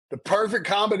The perfect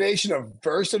combination of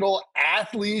versatile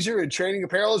athleisure and training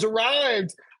apparel has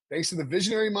arrived. Thanks to the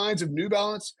visionary minds of New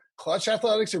Balance, Clutch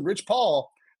Athletics, and Rich Paul,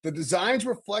 the designs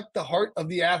reflect the heart of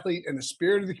the athlete and the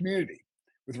spirit of the community.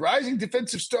 With rising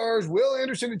defensive stars Will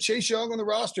Anderson and Chase Young on the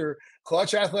roster,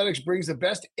 Clutch Athletics brings the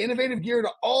best innovative gear to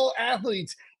all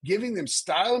athletes, giving them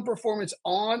style and performance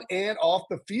on and off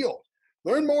the field.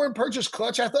 Learn more and purchase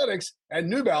Clutch Athletics at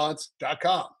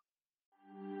newbalance.com.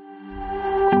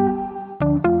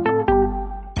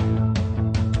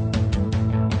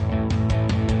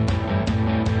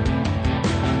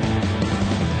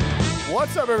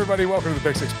 What's up, everybody? Welcome to the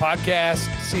Big Six Podcast,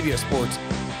 CBS Sports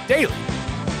Daily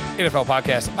NFL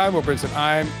Podcast. I'm Will Brinson.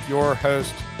 I'm your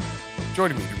host.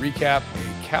 Joining me to recap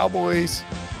a Cowboys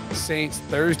Saints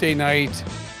Thursday night,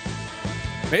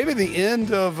 maybe the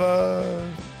end of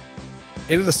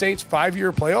the Saints'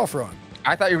 5-year playoff run.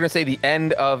 I thought you were going to say the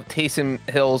end of Taysom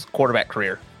Hill's quarterback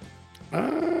career.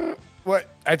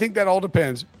 What? I think that all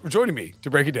depends. Joining me to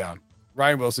break it down,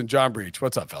 Ryan Wilson, John Breach.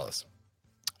 What's up, fellas?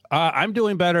 I'm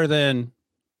doing better than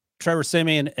Trevor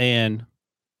Siemian and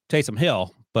Taysom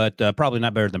Hill, but probably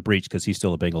not better than Breach because he's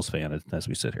still a Bengals fan as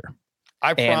we sit here.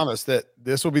 I promise that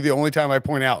this will be the only time I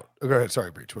point out. Oh, go ahead.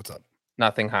 Sorry, Breach. What's up?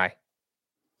 Nothing. Hi.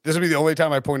 This will be the only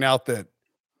time I point out that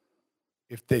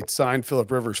if they'd signed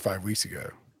Phillip Rivers 5 weeks ago,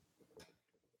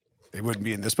 they wouldn't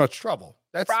be in this much trouble.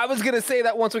 I was going to say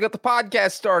that once we got the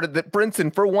podcast started, that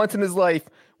Brinson, for once in his life,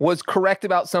 was correct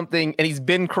about something, and he's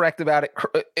been correct about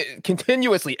it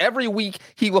continuously. Every week,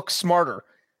 he looks smarter.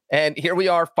 And here we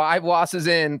are, 5 losses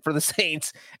in for the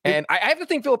Saints. And I have to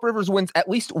think Phillip Rivers wins at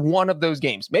least one of those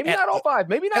games. Maybe not all 5.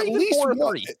 Maybe not even 4 or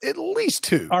 3. At least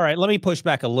 2. All right, let me push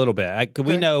back a little bit.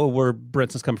 We know where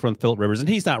Brinson's coming from, Phillip Rivers, and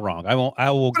he's not wrong. I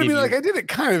will give you. I did it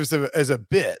kind of as a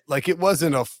bit. Like, it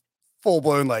wasn't a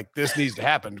full-blown, like, this needs to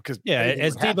happen. Because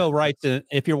as Debo writes,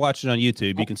 if you're watching on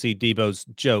YouTube, you can see Debo's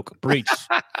joke, Breach,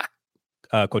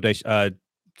 quotation,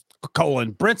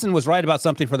 colon, Brinson was right about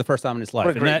something for the first time in his life.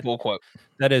 What a great pull quote.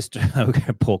 That is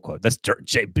okay, pull quote. That's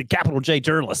capital J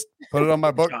journalist. Put it on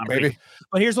my book, baby.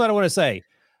 But here's what I want to say.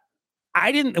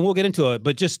 And we'll get into it,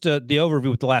 but just the overview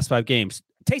with the last 5 games.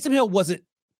 Taysom Hill wasn't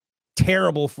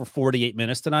terrible for 48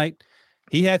 minutes tonight.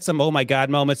 He had some, oh my God,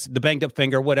 moments, the banged up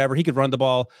finger, whatever. He could run the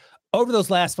ball. Over those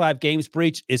last 5 games,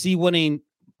 Breach, is he winning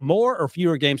more or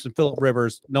fewer games than Phillip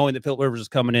Rivers, knowing that Phillip Rivers is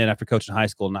coming in after coaching high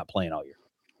school and not playing all year?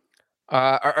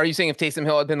 Are you saying if Taysom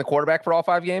Hill had been the quarterback for all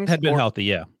 5 games? Had been healthy,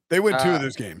 yeah. They win 2 of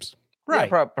those games. Right.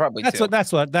 Yeah, probably that's 2.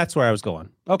 That's where I was going.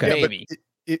 Okay. Yeah, maybe.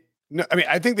 No, I mean,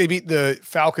 I think they beat the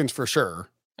Falcons for sure.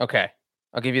 Okay.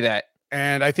 I'll give you that.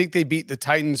 And I think they beat the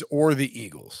Titans or the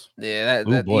Eagles. Yeah,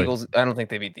 that Eagles. I don't think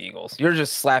they beat the Eagles. You're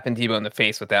just slapping Debo in the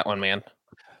face with that one, man.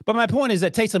 But my point is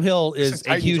that Taysom Hill is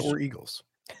a huge Eagles.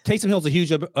 Taysom Hill's a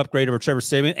huge upgrade over Trevor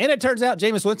Siemian, and it turns out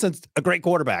Jameis Winston's a great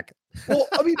quarterback. Well,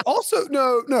 I mean, also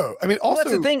no. I mean, also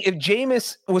that's the thing. If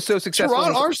Jameis was so successful,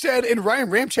 Teron Armstead and Ryan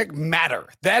Ramczyk matter.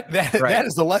 That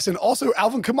is the lesson. Also,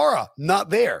 Alvin Kamara not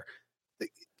there.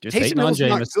 Taysom Hill's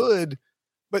not good,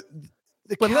 but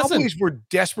the Cowboys were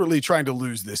desperately trying to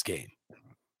lose this game.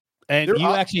 And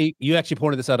you actually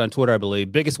pointed this out on Twitter, I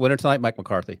believe. Biggest winner tonight, Mike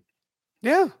McCarthy.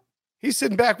 Yeah. He's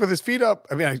sitting back with his feet up.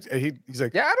 I mean, he's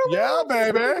like, yeah, I don't know.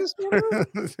 Baby.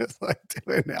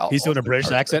 He's doing a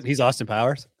British accent. He's Austin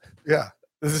Powers. Yeah.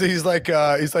 He's like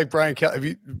Brian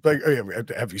Kelly.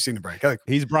 Have you seen the Brian Kelly?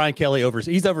 He's Brian Kelly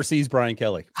He's overseas Brian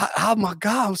Kelly. Oh my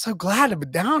God. I'm so glad to be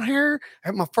down here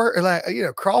at my first,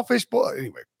 crawfish boil.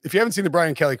 Anyway, if you haven't seen the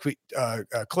Brian Kelly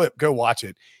clip, go watch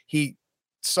it. He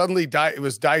suddenly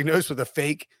was diagnosed with a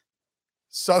fake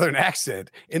Southern accent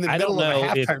in the middle of a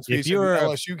halftime speech in the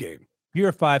LSU game. If you're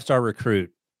a 5-star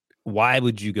recruit, why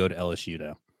would you go to LSU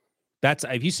now? That's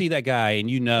if you see that guy and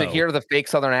to hear the fake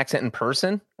Southern accent in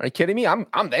person. Are you kidding me? I'm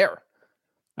there.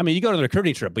 I mean, you go to the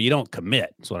recruiting trip, but you don't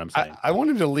commit. That's what I'm saying. I want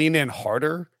him to lean in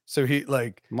harder. So he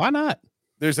why not?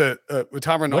 There's with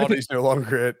Tom Rinaldi's no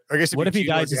longer at. I guess. What if he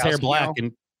dyes his hair black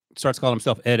and starts calling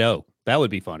himself Ed O? That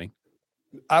would be funny.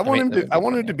 I want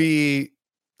him to be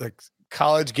like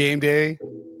College Game Day,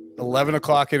 11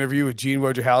 o'clock interview with Gene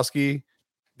Wojciechowski.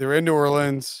 They're in New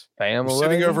Orleans.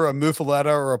 Sitting over a muffaletta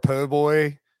or a po'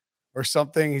 boy or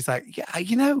something. He's like, yeah,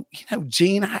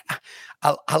 Gene,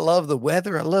 I love the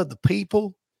weather. I love the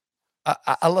people.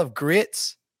 I love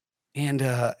grits and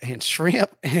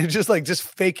shrimp, and just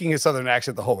faking a Southern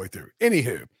accent the whole way through.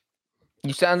 Anywho,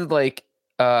 you sounded like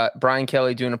Brian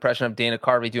Kelly doing an impression of Dana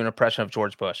Carvey doing an impression of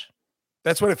George Bush.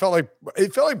 That's what it felt like.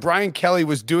 It felt like Brian Kelly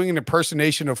was doing an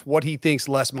impersonation of what he thinks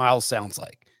Les Miles sounds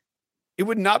like. It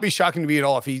would not be shocking to me at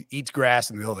all if he eats grass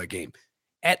in the middle of that game.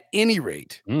 At any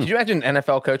rate. Could you imagine an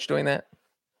NFL coach doing that?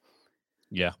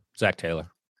 Yeah, Zach Taylor.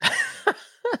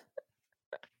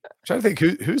 trying to think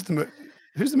who's the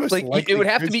most like likely it would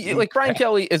have to coach be like Brian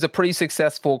Kelly is a pretty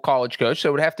successful college coach, so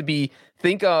it would have to be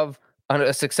think of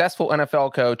a successful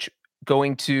NFL coach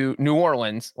going to New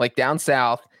Orleans, like down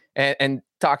south, and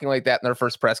talking like that in their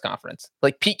first press conference,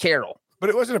 like Pete Carroll. But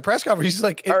it wasn't a press conference. He's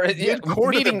like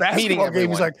mid-court of the basketball game.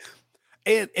 He's like,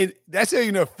 and that's how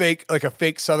you know a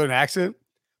fake Southern accent,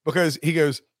 because he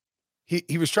goes,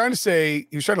 he was trying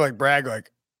to like brag,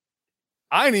 like,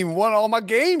 I ain't even won all my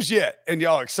games yet, and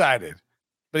y'all excited.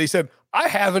 But he said, I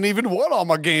haven't even won all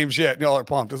my games yet, and y'all are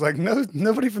pumped. It's like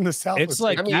nobody from the South. It's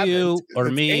like you or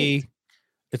me.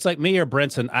 It's like me or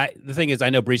Brinson. The thing is, I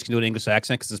know Brees can do an English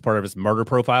accent because it's part of his murder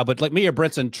profile. But like me or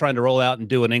Brinson trying to roll out and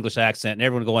do an English accent, and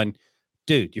everyone going,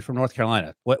 "Dude, you're from North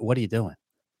Carolina. What are you doing?"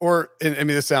 Or I mean,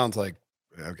 this sounds like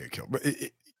okay, kill.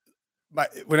 But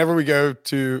whenever we go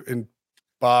to, and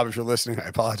Bob, if you're listening, I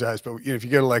apologize, but if you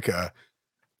go to like a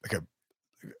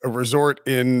resort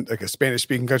in like a Spanish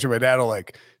speaking country, my dad will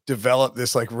like develop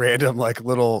this like random like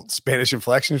little Spanish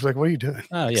inflection. He's like, "What are you doing?"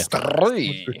 Oh yeah.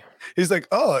 He's like,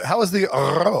 "Oh, how was the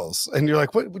arroz?" And you're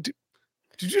like, "What? Did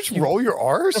you just roll your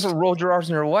R's? Never rolled your R's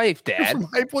in your life, Dad." You're from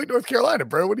High Point, North Carolina,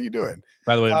 bro. What are you doing?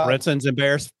 By the way, Brinson's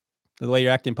embarrassed the way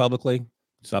you're acting publicly.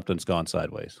 Something's gone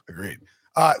sideways. Agreed.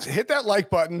 Hit that like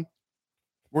button.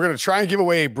 We're going to try and give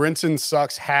away a Brinson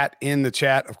Sucks hat in the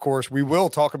chat. Of course, we will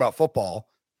talk about football,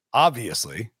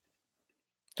 obviously.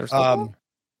 There's football?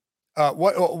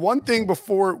 One thing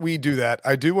before we do that,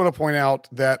 I do want to point out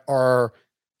that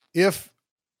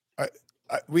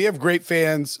we have great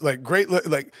fans, like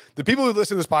the people who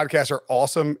listen to this podcast are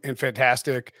awesome and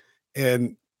fantastic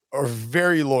and are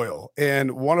very loyal.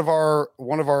 And one of our, I'm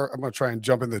going to try and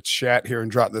jump in the chat here and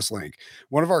drop this link.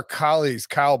 One of our colleagues,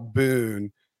 Kyle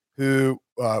Boone, who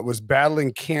was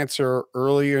battling cancer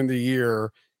earlier in the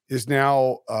year, is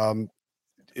now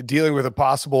dealing with a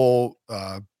possible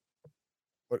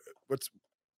it's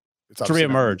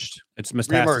reemerged. It's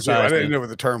metastasized. Yeah, I didn't know what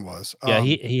the term was. Yeah,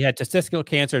 he had testicular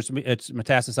cancer. It's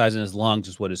metastasized in his lungs,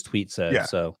 is what his tweet said. Yeah.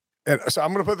 So I'm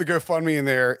going to put the GoFundMe in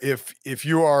there. If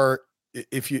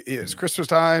it's Christmas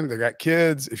time, they got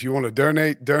kids. If you want to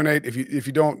donate. If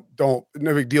you don't, no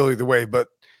big deal either way. But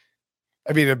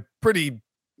I mean, a pretty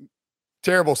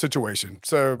terrible situation.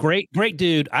 So great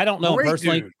dude. I don't know him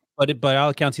personally, but by all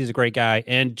accounts, he's a great guy.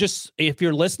 And just if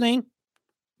you're listening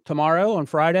tomorrow on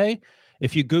Friday,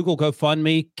 if you Google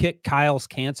GoFundMe, kick Kyle's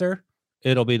cancer,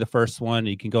 it'll be the first one.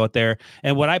 You can go out there.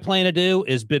 And what I plan to do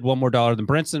is bid one more dollar than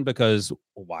Brinson, because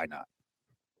why not?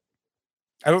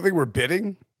 I don't think we're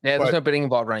bidding. Yeah, there's no bidding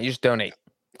involved, Ryan. You just donate.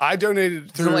 I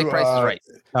donated through like Price is Right.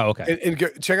 Oh, okay. And go,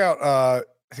 check out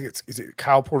I think is it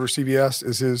Kyle Porter CBS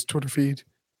is his Twitter feed.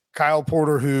 Kyle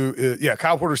Porter,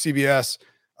 Kyle Porter CBS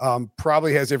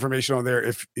probably has information on there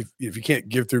if you can't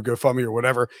give through GoFundMe or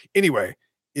whatever. Anyway,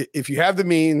 if you have the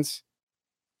means,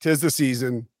 'tis the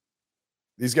season.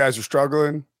 These guys are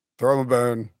struggling. Throw them a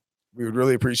bone. We would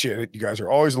really appreciate it. You guys are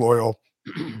always loyal.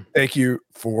 Thank you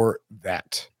for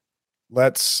that.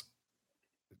 Let's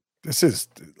talk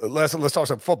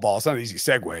some football. It's not an easy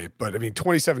segue, but I mean,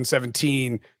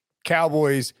 27-17,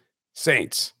 Cowboys,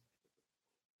 Saints.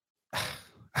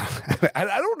 I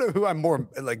don't know who I'm more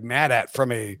like mad at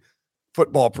from a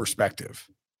football perspective.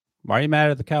 Why are you mad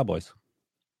at the Cowboys?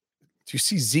 Do you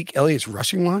see Zeke Elliott's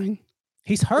rushing line?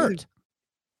 He's hurt.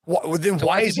 Then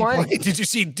why is he playing? Did you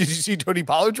see Tony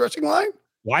Pollard's rushing line?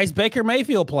 Why is Baker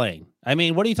Mayfield playing? I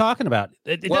mean, what are you talking about?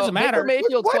 It doesn't matter. Baker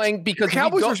Mayfield's playing because the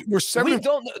Cowboys were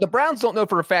the Browns don't know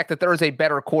for a fact that there is a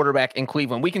better quarterback in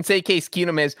Cleveland. We can say Case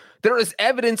Keenum is. There is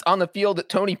evidence on the field that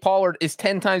Tony Pollard is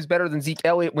 10 times better than Zeke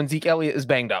Elliott when Zeke Elliott is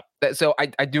banged up. So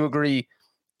I do agree.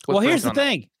 Well, here's the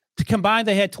thing. To combine,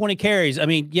 they had 20 carries. I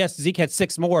mean, yes, Zeke had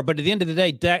 6 more, but at the end of the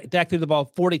day, Dak threw the ball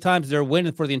 40 times. They're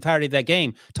winning for the entirety of that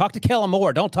game. Talk to Kellen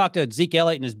Moore. Don't talk to Zeke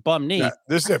Elliott and his bum knee. Yeah,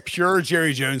 this is a pure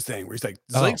Jerry Jones thing where he's like,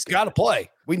 Zeke's got to play.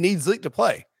 We need Zeke to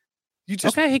play. He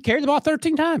carried the ball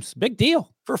 13 times. Big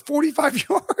deal. For 45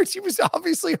 yards. He was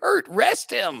obviously hurt.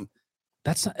 Rest him.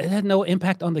 It had no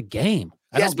impact on the game.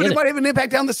 Yes, but it might have an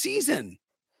impact down the season.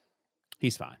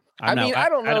 He's fine. I don't know. I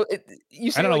don't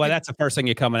know why that's the first thing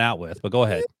you're coming out with, but go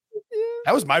ahead.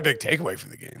 That was my big takeaway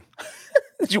from the game.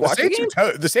 Did you watch the game?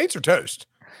 The Saints are toast.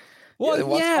 Well,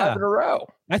 yeah. 5 in a row.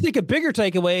 I think a bigger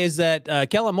takeaway is that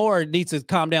Kellen Moore needs to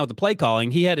calm down with the play calling.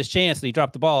 He had his chance and he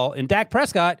dropped the ball. And Dak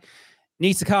Prescott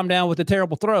needs to calm down with the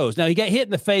terrible throws. Now, he got hit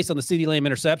in the face on the CeeDee Lamb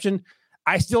interception.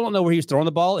 I still don't know where he was throwing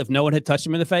the ball if no one had touched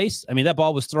him in the face. I mean, that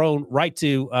ball was thrown right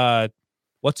to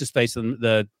what's his face? Who's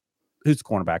the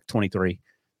cornerback? 23.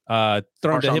 Thrown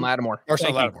Marshawn to him. Lattimore.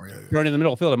 Marshawn Lattimore. Yeah. Thrown in the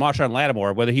middle of the field to Marshawn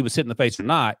Lattimore, whether he was hit in the face or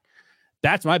not.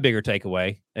 That's my bigger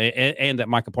takeaway, and that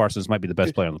Michael Parsons might be the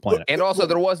best player on the planet. And also,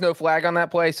 there was no flag on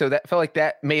that play, so that felt like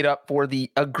that made up for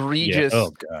the egregious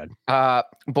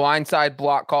blindside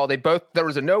block call. There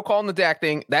was a no call on the Dak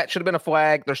thing. That should have been a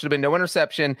flag. There should have been no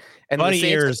interception. And Funny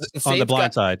ears on the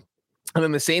blind side. And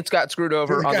then the Saints got screwed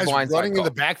over on the blind side. Running in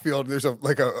the backfield, there's a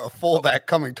fullback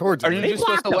coming towards you. Are you just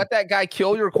supposed to let that guy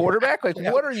kill your quarterback? Like,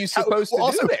 what are you supposed to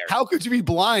do there? How could you be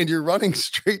blind? You're running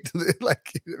straight to the what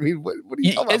are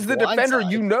you talking about? As the defender,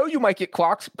 you know you might get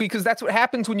clocked because that's what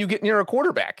happens when you get near a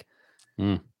quarterback.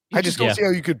 I just don't see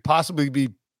how you could possibly be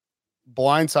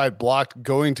blindside blocked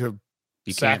going to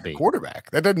sack the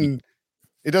quarterback. That doesn't.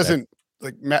 It doesn't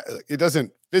it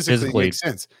doesn't physically make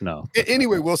sense. No.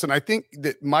 Anyway, Wilson, I think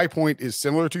that my point is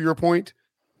similar to your point,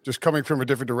 just coming from a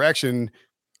different direction.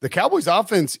 The Cowboys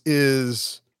offense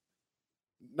is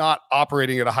not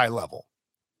operating at a high level.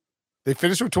 They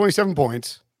finished with 27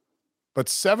 points, but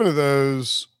 7 of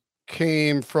those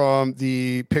came from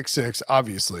the pick six,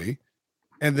 obviously.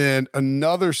 And then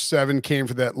another 7 came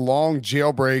from that long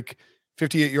jailbreak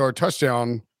 58-yard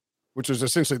touchdown, which was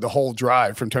essentially the whole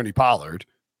drive from Tony Pollard.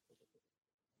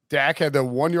 Dak had the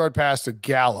 1-yard pass to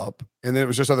Gallup, and then it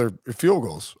was just other field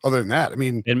goals. Other than that, I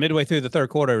mean, and midway through the third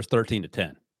quarter, it was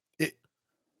 13-10.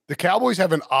 The Cowboys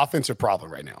have an offensive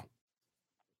problem right now.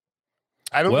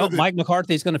 I don't know. Mike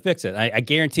McCarthy's going to fix it. I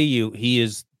guarantee you, he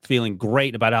is feeling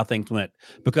great about how things went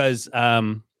because,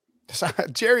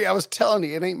 Jerry, I was telling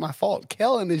you, it ain't my fault.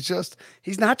 Kellen is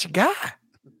he's not your guy.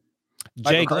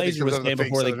 Jay Glazer was saying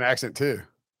before the accent too.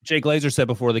 Jay Glazer said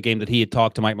before the game that he had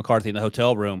talked to Mike McCarthy in the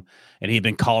hotel room and he had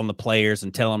been calling the players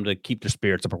and telling them to keep their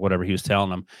spirits up or whatever he was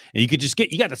telling them. And you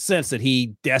got the sense that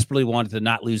he desperately wanted to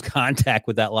not lose contact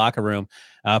with that locker room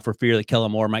for fear that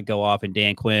Kellen Moore might go off and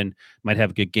Dan Quinn might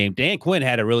have a good game. Dan Quinn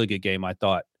had a really good game, I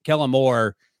thought. Kellen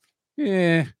Moore,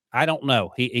 I don't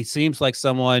know. He seems like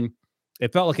someone,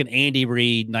 it felt like an Andy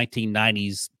Reid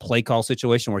 1990s play call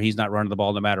situation where he's not running the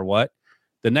ball no matter what.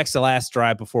 The next to last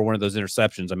drive before one of those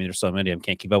interceptions, I mean, there's so many of them,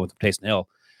 can't keep up with Taysom Hill.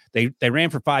 They ran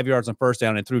for 5 yards on first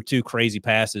down and threw 2 crazy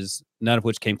passes, none of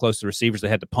which came close to receivers. They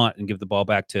had to punt and give the ball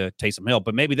back to Taysom Hill.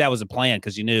 But maybe that was a plan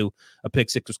because you knew a pick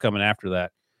six was coming after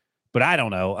that. But I don't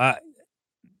know.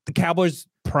 The Cowboys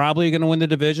probably going to win the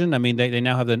division. I mean, they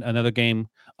now have another game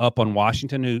up on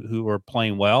Washington who are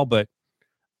playing well. But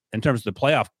in terms of the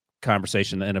playoff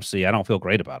conversation, the NFC, I don't feel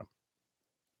great about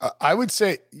them. I would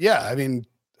say, yeah. I mean,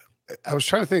 I was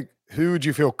trying to think, who would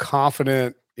you feel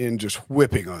confident in just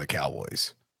whipping on the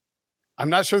Cowboys? I'm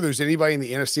not sure there's anybody in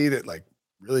the NFC that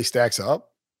really stacks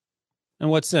up. In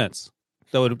what sense?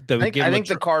 I think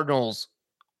the Cardinals,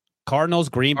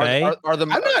 Green Bay are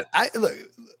the.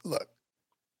 Look.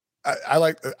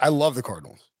 I love the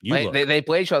Cardinals. They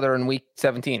play each other in week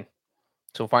 17,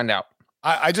 so we'll find out.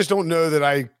 I just don't know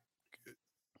that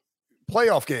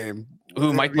playoff game.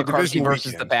 Mike McCarthy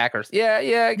versus the Packers. Yeah.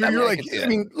 I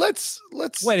mean, let's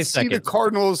wait a second. The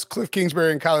Cardinals, Cliff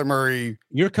Kingsbury and Kyler Murray.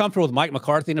 You're comfortable with Mike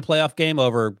McCarthy in a playoff game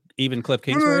over even Cliff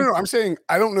Kingsbury? No. I'm saying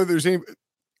I don't know there's any.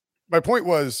 My point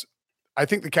was, I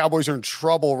think the Cowboys are in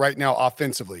trouble right now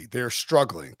offensively. They're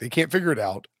struggling. They can't figure it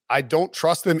out. I don't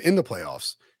trust them in the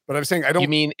playoffs. But I'm saying I don't. You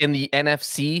mean in the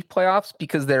NFC playoffs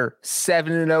because they're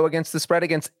 7-0 against the spread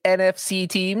against NFC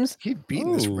teams? Keep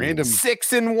beating this random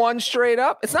 6-1 straight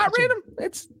up. It's not random.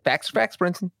 It's facts,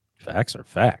 Brinson. Facts are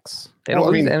facts. They don't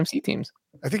lose the NFC teams.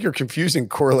 I think you're confusing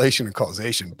correlation and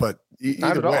causation, but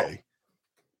either way,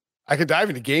 I could dive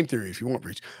into game theory if you want,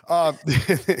 Breach. Oh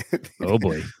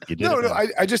boy, you did. No.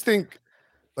 I just think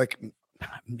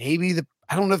maybe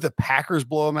I don't know if the Packers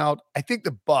blow them out. I think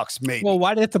the Bucks maybe. Well,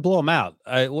 why did they have to blow them out?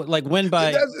 Win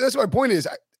by. That's my point is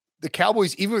the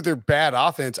Cowboys, even with their bad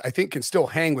offense, I think can still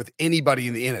hang with anybody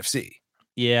in the NFC.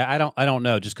 Yeah, I don't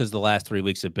know, just because the last 3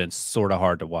 weeks have been sort of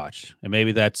hard to watch, and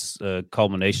maybe that's a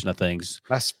culmination of things.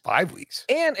 Last 5 weeks,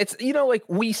 and it's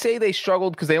we say they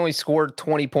struggled because they only scored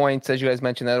 20 points, as you guys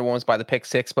mentioned. The other one was by the pick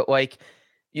six, but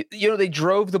they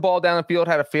drove the ball down the field,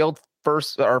 had a failed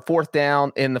fourth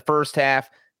down in the first half.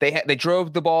 They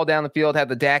drove the ball down the field, had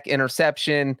the Dak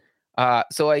interception.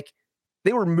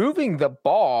 They were moving the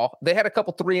ball. They had a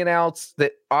couple 3-and-outs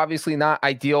that obviously not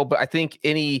ideal, but I think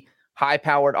any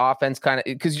high-powered offense kind of,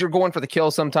 because you're going for the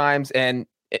kill sometimes, and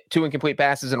 2 incomplete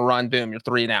passes and a run, boom, you're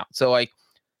 3-and-out. So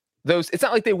it's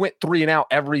not like they went 3-and-out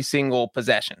every single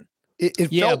possession. It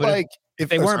felt like if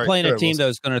they weren't playing a team that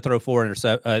was going to throw 4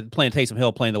 interceptions, playing Taysom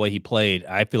Hill playing the way he played,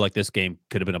 I feel like this game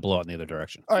could have been a blowout in the other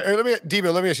direction. All right,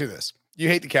 Debo, let me ask you this. You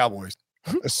hate the Cowboys.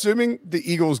 Assuming the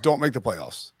Eagles don't make the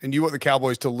playoffs and you want the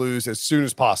Cowboys to lose as soon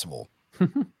as possible,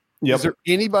 is there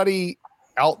anybody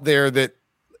out there that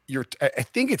I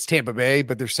think it's Tampa Bay,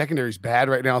 but their secondary is bad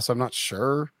right now, so I'm not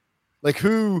sure. Like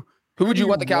who would do you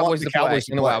want the Cowboys to play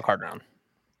in the play? wild card round?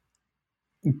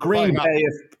 Green Bay.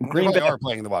 If Green Bay are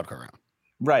playing the wild card round,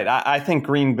 right? I think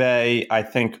Green Bay. I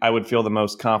think I would feel the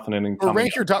most confident in. Or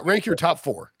rank your top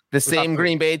 4. The same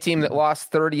Green Bay team that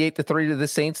lost 38-3 to the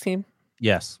Saints team.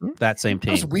 Yes, that same It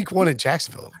was team. week 1 in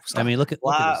Jacksonville. I mean, look at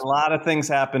a lot of things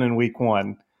happen in week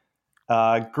 1.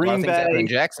 Green Bay, in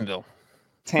Jacksonville,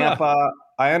 Tampa.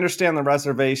 I understand the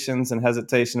reservations and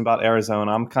hesitation about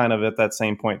Arizona. I'm kind of at that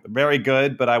same point. They're very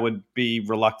good, but I would be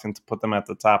reluctant to put them at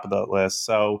the top of the list.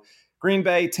 So Green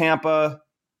Bay, Tampa,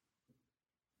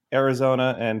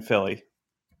 Arizona, and Philly.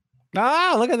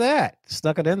 Ah, look at that.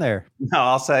 Stuck it in there. No,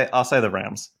 I'll say the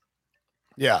Rams.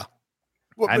 Yeah.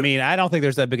 Well, I mean, I don't think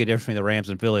there's that big a difference between the Rams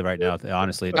and Philly right now,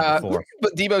 honestly. but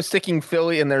Debo sticking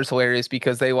Philly in there's hilarious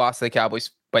because they lost to the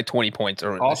Cowboys by 20 points.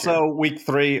 Also, week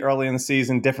 3, early in the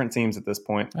season, different teams at this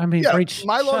point. I mean,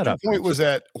 my larger point was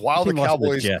that while the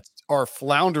Cowboys are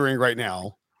floundering right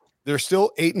now, they're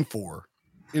still 8-4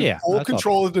 in full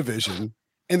control of the division,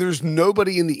 and there's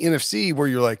nobody in the NFC where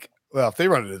you're like, well, if they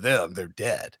run into them, they're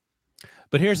dead.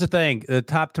 But here's the thing: the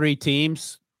top 3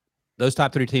 teams, those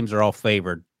top 3 teams are all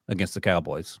favored against the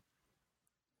Cowboys.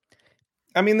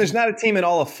 I mean, there's not a team in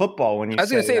all of football when you. I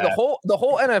was going to say the whole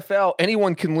NFL,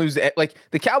 anyone can lose. Like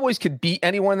the Cowboys could beat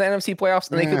anyone in the NFC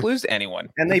playoffs, and they could lose to anyone.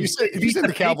 And if you said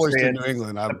the Cowboys to New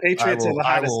England, the Patriots are the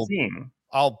hottest team.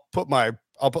 I'll put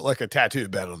like a tattoo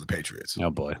bet on the Patriots. Oh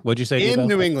boy, what'd you say? In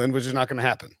New England, which is not going to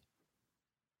happen.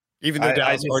 Even though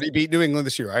Dallas already beat New England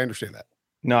this year, I understand that.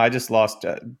 No, I just lost.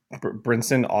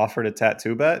 Brinson offered a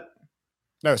tattoo bet.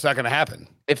 No, it's not going to happen.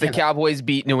 If the Cowboys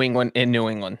beat New England in New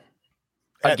England.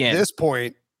 Again. At this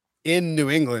point, in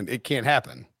New England, it can't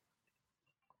happen.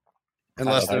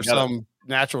 Unless there's some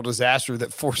natural disaster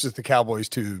that forces the Cowboys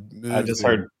to move. I just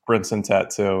heard Brinson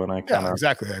tattoo, and I kind of...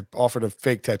 exactly. I offered a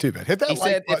fake tattoo bet. Hit that He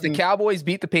said if the Cowboys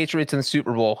beat the Patriots in the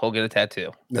Super Bowl, he'll get a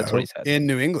tattoo. That's what he said. In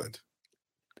New England.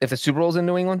 If the Super Bowl's in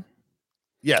New England?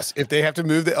 Yes. If they have to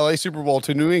move the LA Super Bowl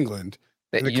to New England,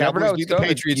 and the Cowboys beat the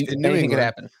Patriots in New England,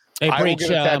 happen. Hey, I will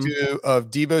get a tattoo of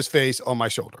Debo's face on my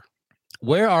shoulder.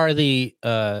 Where are the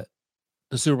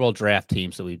Super Bowl draft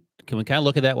teams that we kind of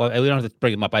look at that? Well, we don't have to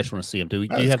bring them up. I just want to see them. Do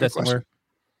you have that somewhere?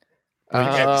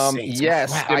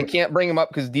 Yes, I can't bring them up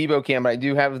because Debo can, but I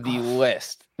do have the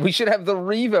list. We should have the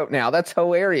revote now. That's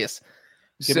hilarious.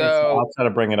 I'll try to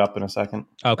bring it up in a second.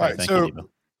 Okay, right, thank you, Debo. Do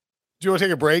you want to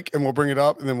take a break and we'll bring it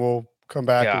up and then we'll come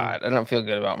back? God, I don't feel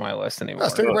good about my list anymore.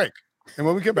 Let's take a break. And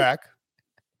when we get back,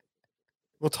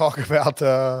 we'll talk about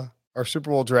our Super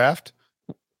Bowl draft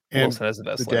and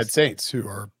the dead Saints who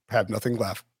have nothing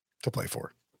left to play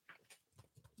for.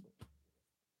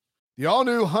 The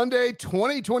all-new Hyundai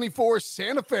 2024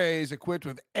 Santa Fe is equipped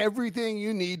with everything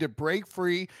you need to break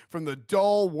free from the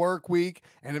dull work week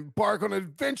and embark on an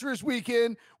adventurous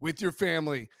weekend with your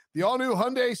family. The all-new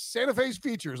Hyundai Santa Fe's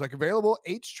features like available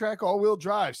H-Track all-wheel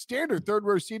drive, standard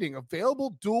third-row seating,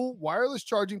 available dual wireless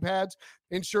charging pads,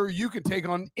 ensure you can take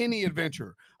on any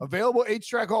adventure. Available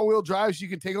H-Track all-wheel drives so you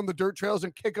can take on the dirt trails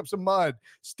and kick up some mud.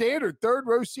 Standard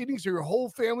third-row seating so your whole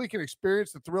family can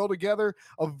experience the thrill together.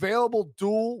 Available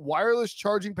dual wireless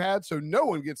charging pads so no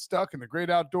one gets stuck in the great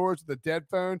outdoors with a dead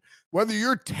phone. Whether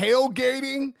you're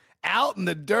tailgating out in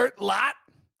the dirt lot,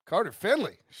 Carter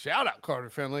Finley, shout out Carter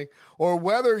Finley, or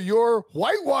whether you're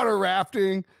whitewater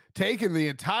rafting, taking the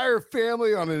entire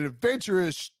family on an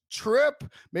adventurous trip.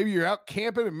 Maybe you're out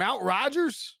camping in Mount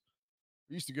Rogers.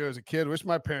 I used to go as a kid. Wish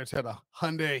my parents had a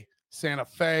Hyundai Santa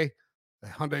Fe. The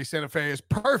Hyundai Santa Fe is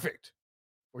perfect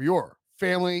for your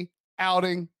family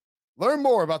outing. Learn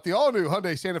more about the all-new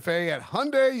Hyundai Santa Fe at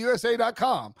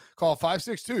HyundaiUSA.com. Call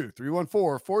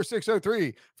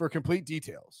 562-314-4603 for complete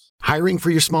details. Hiring for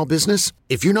your small business?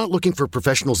 If you're not looking for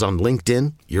professionals on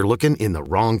LinkedIn, you're looking in the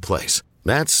wrong place.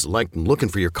 That's like looking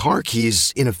for your car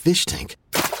keys in a fish tank.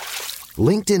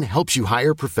 LinkedIn helps you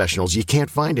hire professionals you can't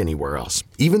find anywhere else,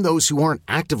 even those who aren't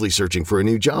actively searching for a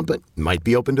new job but might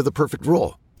be open to the perfect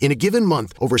role. In a given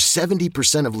month, over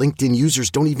 70% of LinkedIn users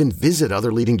don't even visit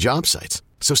other leading job sites.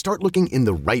 So start looking in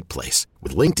the right place.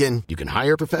 With LinkedIn, you can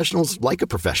hire professionals like a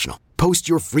professional. Post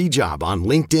your free job on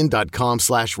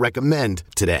linkedin.com/recommend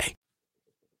today.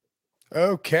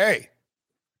 Okay.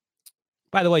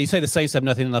 By the way, you say the Saints have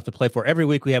nothing left to play for. Every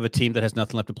week we have a team that has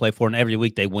nothing left to play for, and every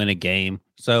week they win a game.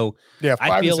 So yeah,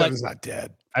 I feel like it's not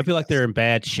dead. I feel like they're in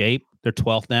bad shape. They're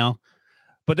 12th now.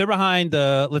 But they're behind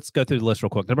let's go through the list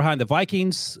real quick. They're behind the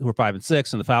Vikings, who are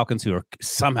 5-6, and the Falcons, who are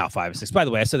somehow 5-6. By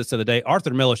the way, I said this the other day.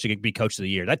 Arthur Miller should be coach of the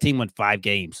year. That team won 5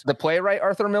 games. The playwright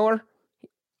Arthur Miller?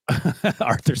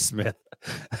 Arthur Smith.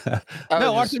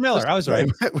 No, Arthur Miller. I was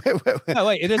right. Wait. No,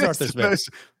 wait, it is Arthur Smith.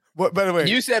 What? By the way,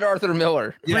 You said Arthur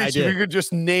Miller. Yeah, I Reach, if did. you could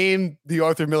just name the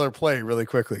Arthur Miller play really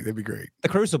quickly, that'd be great. The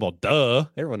Crucible, duh.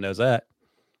 Everyone knows that.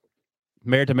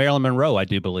 Married to Marilyn Monroe, I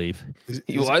do believe.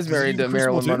 He was married to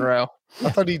Marilyn Monroe. I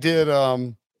thought he did. I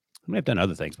may have done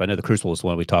other things, but I know the Crucible is the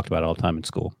one we talked about all the time in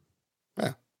school.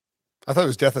 I thought it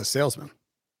was Death of a Salesman.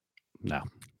 No,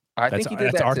 I think he did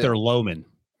that's that Arthur too. Loman.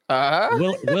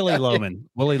 Willie Loman.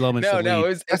 Willie Loman's No, the no,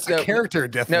 lead. That's the character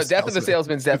of Death. No, of a Death of a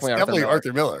Salesman. Salesman's definitely It's Arthur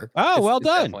definitely Miller. Arthur Miller. Oh, well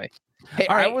done. Definitely. Hey,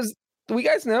 All right. Do we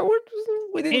guys know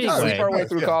we didn't just Anyway. sleep our way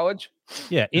through Yeah. college?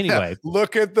 Yeah, anyway.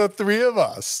 Look at the three of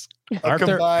us. A Arthur-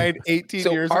 combined 18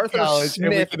 So years Arthur of college, and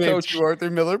we Smith can name coached- 2 Arthur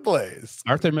Miller plays.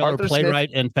 Arthur Miller, Arthur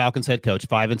playwright and Falcons head coach,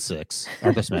 5-6.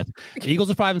 Arthur Smith. The Eagles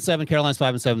are 5-7. Carolina's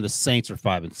 5-7. The Saints are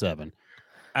 5-7.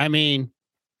 I mean,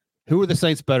 who are the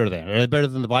Saints better than? Are they better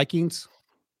than the Vikings?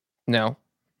 No,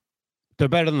 They're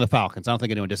better than the Falcons. I don't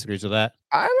think anyone disagrees with that.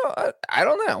 I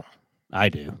don't know. I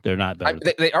do. They're not better.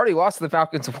 They already lost to the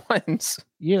Falcons once.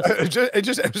 Yeah.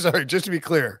 I'm sorry, just to be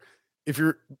clear, if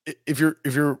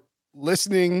you're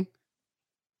listening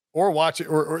or watching,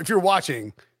 or if you're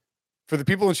watching, for the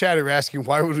people in chat who are asking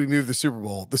why would we move the Super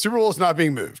Bowl is not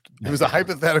being moved. It was a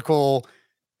hypothetical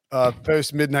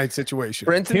post midnight situation.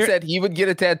 Brenton said he would get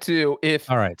a tattoo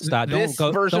if All right. Stop. this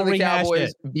Don't version of the rehash Cowboys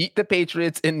it. beat the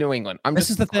Patriots in New England. I'm This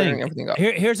just is the clearing thing. everything up.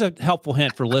 Here's a helpful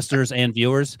hint for listeners and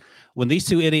viewers. When these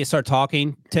two idiots start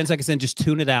talking, 10 seconds in, just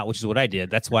tune it out, which is what I did.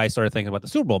 That's why I started thinking about the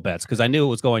Super Bowl bets, because I knew it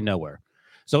was going nowhere.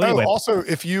 So anyway, Also,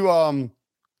 if you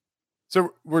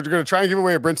so we're going to try and give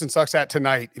away a Brinson Sucks hat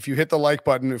tonight. If you hit the like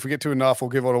button, if we get to enough, we'll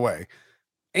give it away.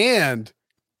 And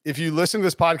if you listen to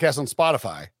this podcast on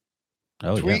Spotify,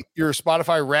 tweet your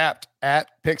Spotify Wrapped at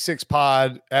Pick Six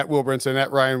Pod, at Will Brinson,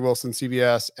 at Ryan Wilson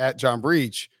CBS, at John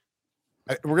Breach.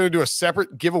 We're going to do a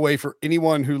separate giveaway for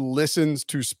anyone who listens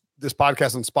to this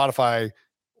podcast on Spotify,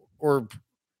 or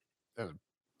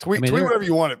tweet whatever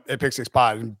you want at Pick Six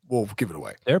Pod, and we'll give it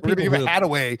away. There are We're going to people give a hat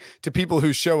away to people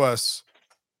who show us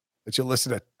that you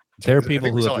listen to. There are people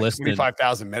who have like listened.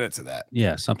 25,000 minutes of that.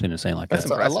 Yeah, something insane like That's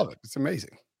that. I love it. It's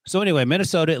amazing. So anyway,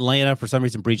 Minnesota, Atlanta, for some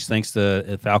reason, Breach thinks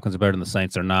the Falcons are better than the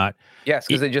Saints. They're not. Yes,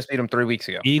 because they just beat them 3 weeks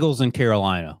ago. Eagles and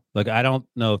Carolina. Like, I don't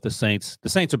know if the Saints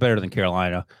are better than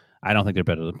Carolina. I don't think they're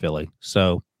better than Philly.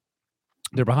 So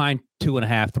they're behind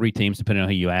 2.5, 3 teams, depending on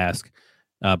who you ask,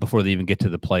 before they even get to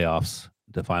the playoffs,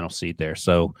 the final seed there.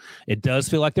 So it does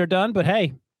feel like they're done, but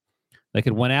hey, they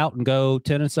could win out and go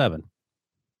 10-7.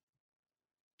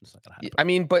 It's not gonna happen. I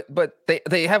mean, but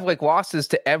they have like losses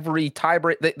to every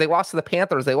tiebreak. They lost to the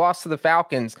Panthers. They lost to the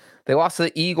Falcons. They lost to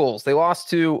the Eagles. They lost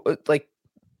to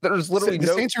there's literally the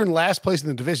no Saints are in last place in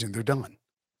the division. They're done.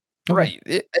 right.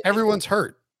 Everyone's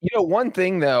hurt. You know, one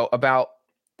thing though about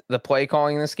the play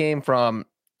calling in this game from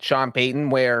Sean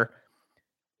Payton, where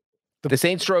the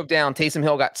Saints drove down, Taysom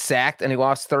Hill got sacked, and he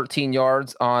lost 13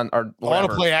 yards on A lot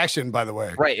of play action, by the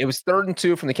way. Right. It was 3rd and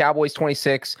 2 from the Cowboys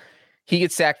 26. He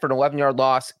gets sacked for an 11-yard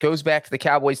loss, goes back to the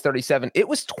Cowboys 37. It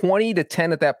was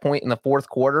 20-10 at that point in the fourth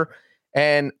quarter.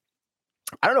 And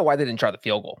I don't know why they didn't try the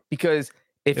field goal, because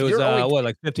if It was you're only,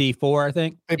 like 54, I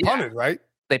think. They punted, right?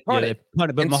 they Yeah, punted. they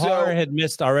punted, but And Mahar so had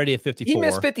missed already at 54. He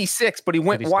missed 56, but he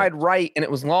went 56. wide right, and it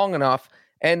was long enough.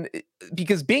 And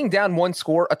because being down 1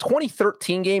 score, a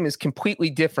 2013 game is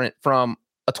completely different from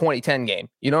a 2010 game.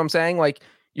 You know what I'm saying? Like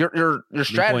you're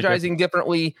strategizing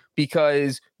differently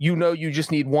because you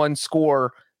just need 1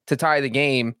 score to tie the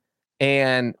game.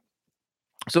 And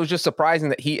so it's just surprising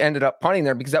that he ended up punting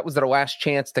there, because that was their last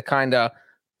chance to kind of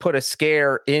put a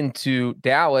scare into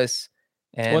Dallas.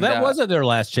 And, Well, that wasn't their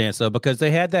last chance, though, because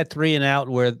they had that 3 and out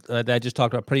where that I just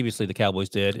talked about previously, the Cowboys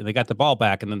did, and they got the ball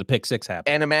back, and then the pick 6 happened.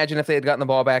 And imagine if they had gotten the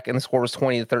ball back and the score was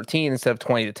 20-13 instead of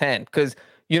 20-10. Because,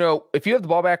 if you have the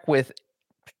ball back with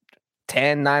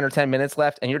 9 or 10 minutes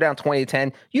left and you're down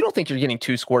 20-10, you don't think you're getting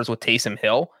 2 scores with Taysom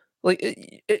Hill.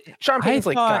 Sean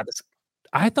Payton's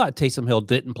I thought Taysom Hill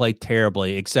didn't play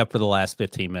terribly except for the last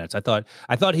 15 minutes. I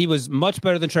thought he was much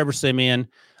better than Trevor Siemian,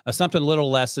 something a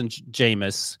little less than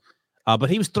Jameis. But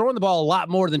he was throwing the ball a lot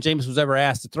more than Jameis was ever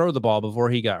asked to throw the ball before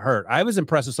he got hurt. I was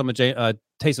impressed with some of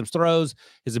Taysom's throws,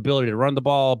 his ability to run the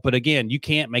ball. But again, you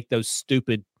can't make those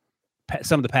stupid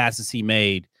some of the passes he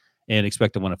made and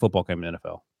expect to win a football game in the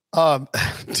NFL.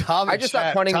 Tom, I just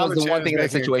thought punting was the one thing in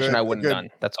that situation I wouldn't have done.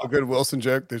 That's all. A good Wilson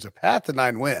joke. There's a path to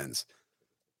 9 wins.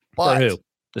 But For who?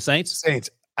 The Saints? Saints.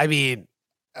 I mean,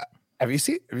 have you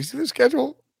seen the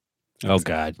schedule? Oh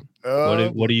God!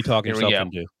 What are you talking Here we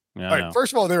yourself go. into? Yeah, All right.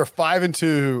 First of all, they were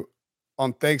 5-2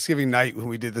 on Thanksgiving night when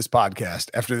we did this podcast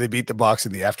after they beat the Bucs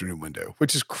in the afternoon window,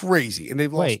 which is crazy, and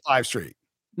they've lost 5 straight.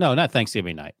 No, not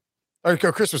Thanksgiving night. Or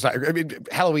Christmas night. I mean,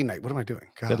 Halloween night. What am I doing?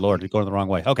 God. Good Lord, you're going the wrong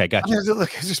way. Okay, gotcha. I mean,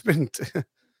 look, it's just been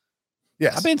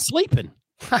Yes. I've been sleeping.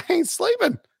 I ain't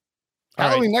sleeping. All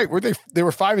Halloween night, were they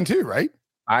were 5-2, right?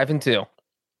 5-2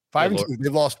 5-2.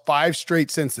 They've lost 5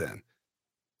 straight since then.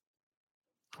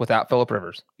 without Phillip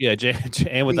Rivers. Yeah,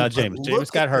 and without James.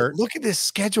 James got hurt. Look at this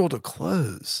schedule to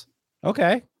close.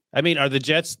 Okay. I mean, are the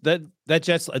Jets that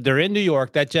Jets? They're in New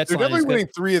York. That Jets They're line definitely is winning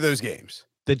 3 of those games.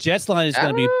 the Jets line is going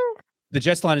to be the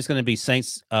Jets line is going to be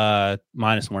Saints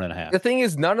 -1.5. The thing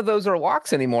is, none of those are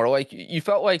locks anymore. Like you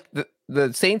felt like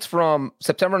the Saints from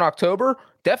September and October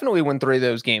definitely win 3 of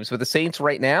those games, but the Saints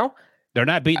right now, They're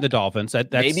not beating the Dolphins. That's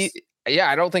maybe.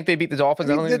 Yeah, I don't think they beat the Dolphins.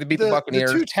 I don't think they beat the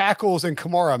Buccaneers. The 2 tackles and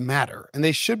Kamara matter, and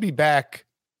they should be back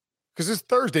because it's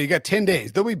Thursday. You got 10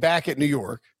 days. They'll be back at New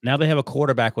York. Now they have a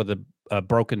quarterback with a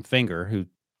broken finger who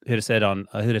hit his hand on.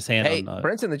 Hey,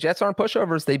 Brinson, the Jets aren't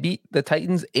pushovers. They beat the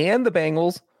Titans and the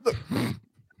Bengals. Look,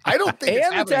 I don't think it's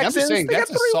And the happening. I'm just Texans, saying they that's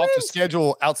got as 3 soft a wins.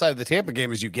 schedule outside of the Tampa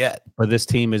game as you get. But this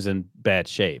team is in bad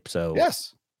shape. So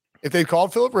Yes. If they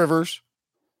called Phillip Rivers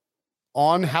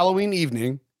on Halloween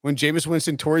evening when Jameis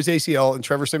Winston tore his ACL and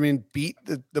Trevor Siemian beat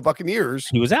the Buccaneers,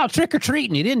 he was out trick or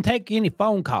treating. He didn't take any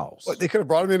phone calls. they could have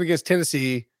brought him in against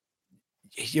Tennessee.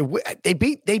 They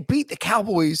beat the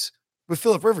Cowboys with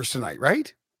Phillip Rivers tonight,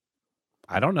 right?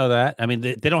 I don't know that. I mean,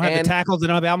 they don't have And- the tackles. They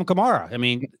don't have Alvin Kamara. I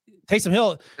mean, Taysom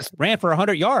Hill ran for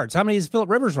 100 yards. How many is Phillip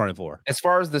Rivers running for? As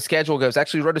far as the schedule goes, I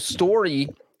actually wrote a story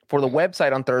for the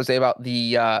website on Thursday about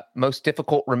the most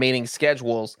difficult remaining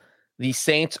schedules. The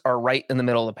Saints are right in the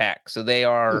middle of the pack, so they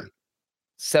are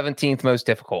 17th most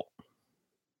difficult.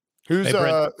 Who's Hey,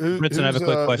 Brinson, I have a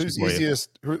quick question who's for you.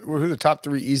 easiest? Who are the top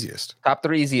 3 easiest? Top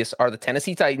 3 easiest are the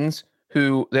Tennessee Titans,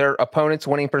 who their opponent's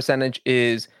winning percentage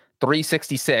is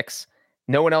 366.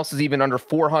 No one else is even under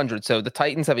 400. So the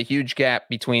Titans have a huge gap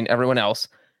between everyone else.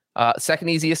 Second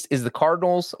easiest is the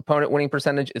Cardinals. Opponent winning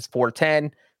percentage is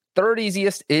 410. Third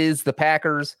easiest is the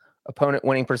Packers. Opponent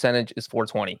winning percentage is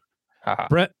 420. Haha.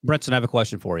 Brinson, I have a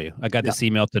question for you. I got this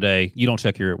email today. You don't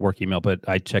check your work email, but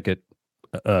I check it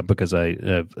because I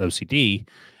have OCD.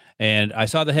 And I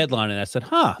saw the headline and I said,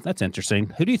 that's interesting.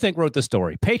 Who do you think wrote this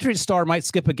story? Patriot star might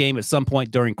skip a game at some point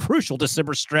during crucial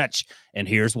December stretch. And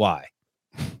here's why.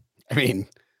 I mean,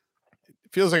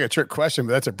 it feels like a trick question,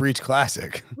 but that's a Breach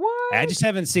classic. What? I just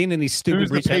haven't seen any stupid Who's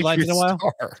the breach headlines in a while.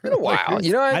 Patriot star? It's been a while.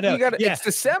 You know, I know. you got Yeah. it's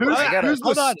December. Who's, I gotta, who's the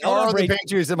hold on, star of the Brady.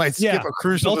 Patriots that might skip Yeah. a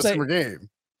crucial Don't say- December game?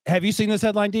 Have you seen this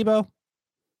headline, Debo?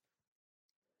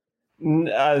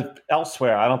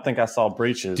 Elsewhere, I don't think I saw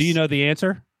breaches. Do you know the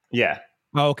answer? Yeah.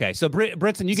 Oh, okay. So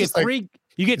Brinson, you Is get this like- 3.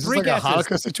 You get Is 3 this like guesses. a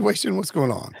Hanukkah situation? What's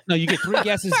going on? No, you get 3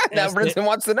 guesses. now as the- Brinson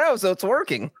wants to know, so it's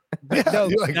working. Yeah, No,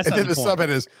 you're like, that's and not then the the point. subhead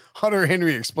is Hunter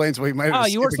Henry explains why he might have Oh,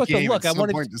 you were skipped a supposed to game look. at I some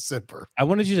wanted point in December. I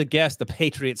wanted you to guess the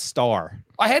Patriot star.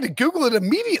 I had to Google it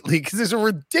immediately because there's a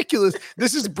ridiculous.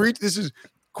 This is breach. This is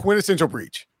quintessential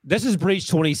breach. This is Breach It's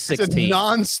a 2016.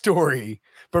 non-story,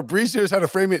 but Breach knows how to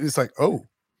frame it. And it's like, oh,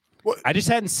 what? I just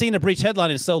hadn't seen a Breach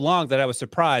headline in so long that I was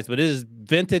surprised, but it is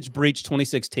vintage Breach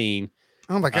 2016.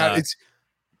 Oh my god! It's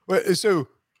so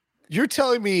you're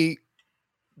telling me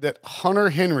that Hunter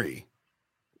Henry,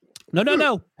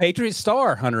 No. Patriot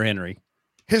star Hunter Henry.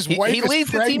 his He, wife he is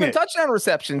leads the team in pregnant. touchdown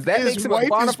receptions. That His makes him a wife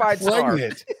bona is fide star.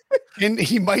 pregnant, and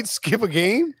he might skip a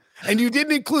game. And you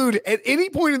didn't include at any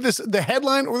point in this the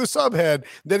headline or the subhead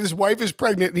that his wife is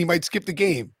pregnant and he might skip the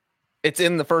game. It's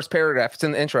in the first paragraph. It's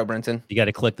in the intro, Brinson. You got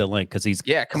to click the link because he's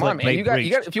Yeah, come on, man. clickbait You got.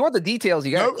 breached. If you want the details,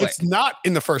 you got. No, it's not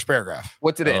in the first paragraph.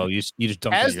 What's it in? Oh, you just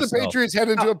don't. As the Patriots head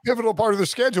into a pivotal part of their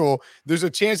schedule, there's a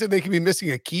chance that they can be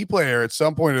missing a key player at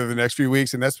some point over the next few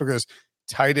weeks, and that's because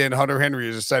tight end Hunter Henry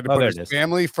has decided to Oh, put there his it is.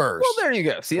 family first. Well, there you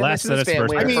go. See, Last this is his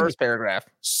sentence, family first in the paragraph. first paragraph.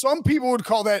 Some people would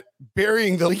call that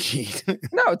burying the lead.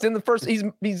 No, it's in the first. He's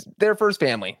their first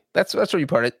family. That's where you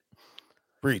put it.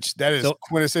 Breach. That is So-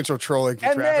 quintessential trolling for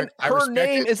And then traffic. I her respect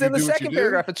name it. is You in the do what you second do.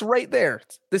 paragraph. It's right there.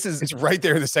 This is It's right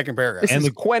there in the second paragraph. this And is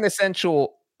the-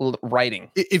 quintessential writing.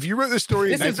 If you wrote this story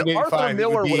This in is 1985, Arthur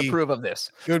Miller would be, approve of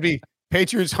this. it would be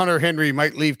Patriots Hunter Henry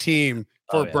might leave team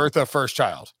for Oh, yeah. birth of first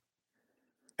child.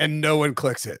 And no one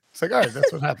clicks it. It's like, all right,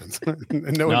 that's what happens.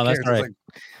 And no No, one that's cares. right. Like,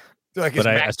 they're like, But is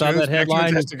I Mac saw Jones- that Mac Jones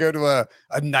headline. has to go to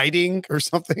a knighting or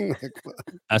something. Like,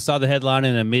 I saw the headline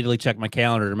and immediately checked my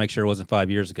calendar to make sure it wasn't 5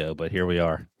 years ago. But here we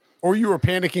are. or you were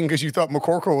panicking because you thought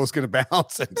McCorkle was going to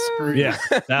bounce and screw you. Yeah,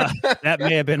 that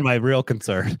may have been my real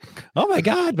concern. Oh my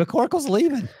God, McCorkle's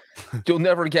leaving. You'll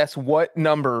never guess what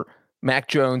number Mac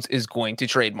Jones is going to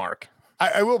trademark.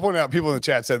 I will point out, people in the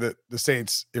chat said that the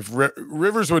Saints, if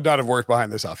Rivers would not have worked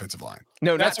behind this offensive line.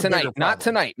 No, That's a not bigger tonight. Not problem.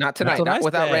 tonight. Not tonight. what I Not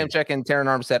without said. Ramczyk and Terran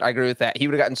Armstead. I agree with that. He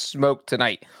would have gotten smoked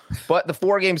tonight. But the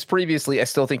 4 games previously, I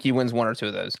still think he wins 1 or 2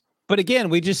 of those. But again,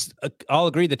 we just all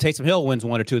agreed that Taysom Hill wins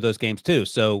one or two of those games too.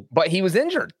 So, But he was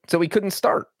injured, so he couldn't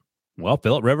start. well,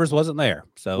 Phillip Rivers wasn't there.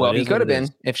 So, Well, he could have been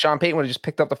if Sean Payton would have just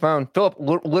picked up the phone. Phillip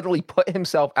literally put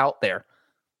himself out there.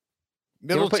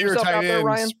 Middle put tier yourself tight out there,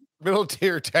 Ryan? ends. Middle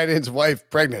tier tight end's wife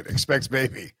pregnant, expects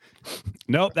baby.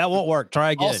 Nope, that won't work.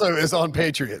 Try again. Also is on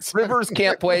Patriots. Rivers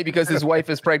can't play because his wife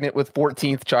is pregnant with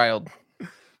 14th child.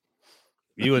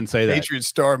 You wouldn't say that. Patriots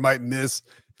star might miss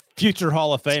Future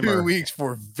Hall of 2 Famer. weeks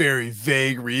for very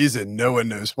vague reason. No one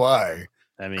knows why.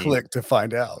 I mean, Click to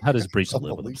find out. how does Breach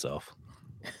live with himself?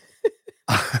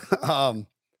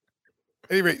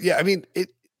 Anyway, yeah, I mean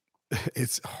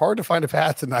it's hard to find a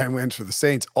path to 9 wins for the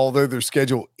Saints, although their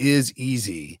schedule is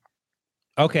easy.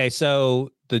 Okay,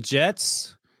 so the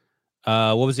Jets.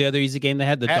 What was the other easy game they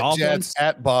had? The At Dolphins. Jets,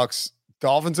 at Bucks,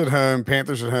 Dolphins at home,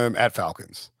 Panthers at home, at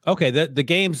Falcons. Okay, the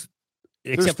games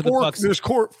except for the Bucks. There's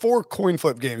 4 coin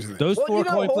flip games in there. Those Well, four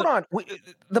coin hold flip. on.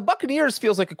 The Buccaneers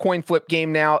feels like a coin flip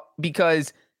game now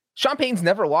because Sean Payton's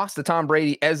never lost to Tom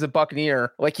Brady as a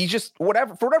Buccaneer. Like he's just for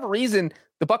whatever reason,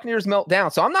 the Buccaneers melt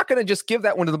down. So I'm not going to just give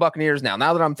that one to the Buccaneers now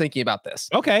that I'm thinking about this.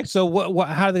 Okay, so what?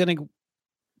 How are they going to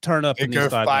turn up? They in go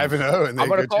these 5 games? and 0, and they I'm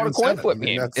going to go call it a 2 coin and 7. flip I mean,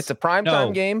 game. that's- It's a primetime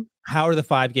No. game. How are the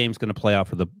 5 games going to play out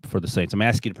for the Saints? I'm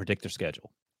asking you to predict their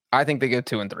schedule. I think they go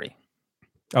 2 and 3.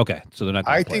 Okay, so they're not.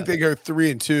 I think they go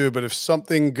 3 and 2, but if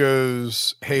something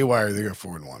goes haywire, they go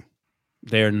 4 and 1.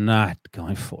 they're not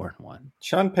going 4-1.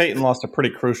 Sean Payton lost a pretty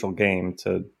crucial game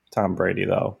to Tom Brady,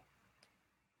 though,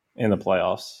 in the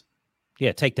playoffs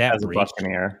Yeah, take that. as a Breach.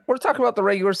 Buccaneer. We're talking about the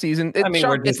regular season. I mean,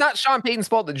 It's not Sean Payton's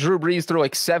fault that Drew Brees threw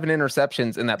like 7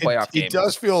 interceptions in that playoff game. It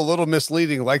does feel a little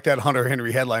misleading, like that Hunter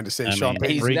Henry headline to say I Sean mean,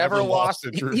 Payton He's Brees never lost.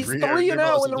 to Drew He's Brees. 3-0 in the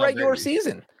Tom regular Brady.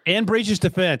 season. In Breach's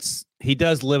defense, he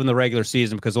does live in the regular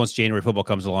season because once January football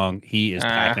comes along, he is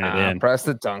packing it in. Press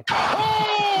the dunk. Up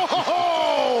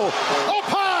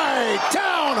high,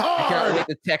 down I can't hard. wait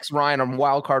to text Ryan on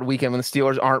Wild Card Weekend when the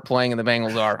Steelers aren't playing and the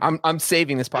Bengals are. I'm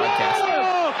saving this podcast.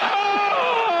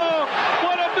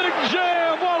 What a big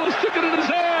jam! Wallace took it in his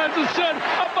hands and said,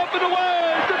 up and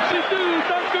away, dipsy-doo,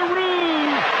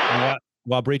 dunkaroo.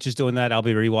 While Breach is doing that, I'll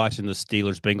be rewatching the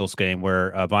Steelers-Bengals game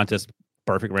where Vontaze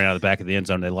Perfect ran out of the back of the end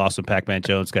zone. They lost when Pac-Man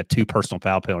Jones got 2 personal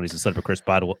foul penalties instead of a Chris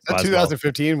Boswell.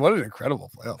 2015. What an incredible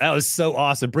playoff. That was so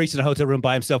awesome. Breach in a hotel room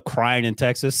by himself crying in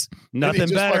Texas. Nothing Did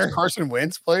he just better. watch Carson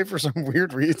Wentz play for some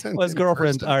weird reason. Well, his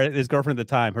girlfriend at the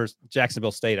time,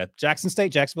 Jacksonville State.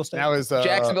 Jacksonville State. Now is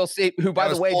Jacksonville State, who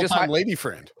by the way just lady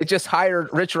friend. it just hired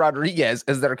Rich Rodriguez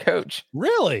as their coach.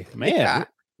 Really? Man, Yeah.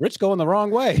 Rich going the wrong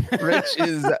way. Rich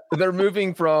they're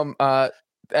moving from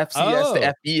FCS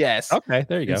to FBS. Okay,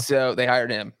 there you go. And so they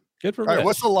hired him. Good for All right, Rich.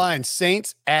 what's the line?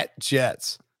 Saints at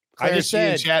Jets. I just Clarence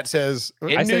said- in chat says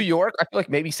In I New said- York, I feel like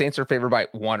maybe Saints are favored by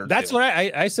 1 or 2. That's what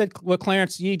I said. What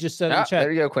Clarence Yee just said in Ah, the chat.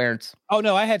 there you go, Clarence. Oh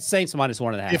no, I had Saints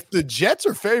 -1.5. if the Jets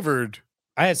are favored,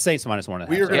 I had Saints -1.5.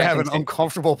 we are going to Yeah, I have an think so.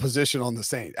 uncomfortable position on the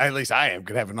Saints. At least I am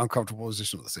going to have an uncomfortable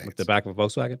position on the Saints. With the back of a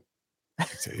Volkswagen.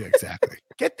 Yeah, exactly.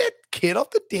 Get that kid off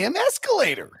the damn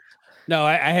escalator. No,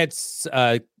 I had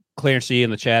Clarence Yee in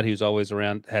the chat, who's always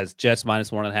around, has Jets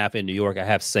 -1.5 in New York. I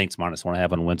have Saints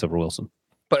 -1.5 on wins over Wilson.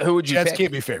 But who would you Jets pick?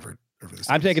 can't be favored over this.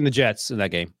 I'm taking the Jets in that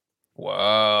game.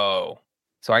 Whoa.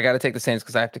 So I got to take the Saints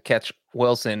because I have to catch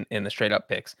Wilson in the straight up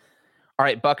picks. All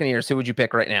right, Buccaneers, who would you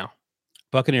pick right now?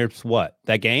 Buccaneers, what?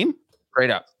 That game? Straight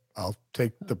up. I'll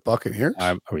take the Buccaneers.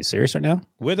 Are we serious right now?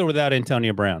 With or without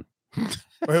Antonio Brown?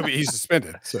 Well, he's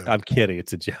suspended. So I'm kidding.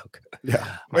 It's a joke.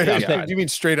 yeah. My Wait, God. you mean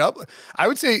straight up? I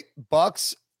would say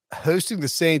Bucks hosting the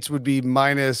Saints would be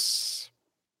 -8.5.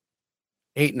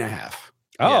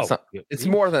 Yeah, Oh, it's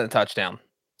more than a touchdown.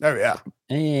 Oh yeah.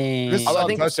 Eh. Although I Solid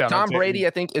think touchdown, Tom I'm taking Brady, I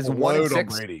think, is a 1 and load on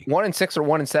 6, Brady. 1 and 6 or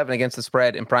 1 and 7 against the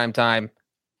spread in prime time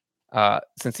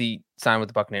since he signed with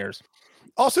the Buccaneers.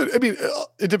 Also, I mean,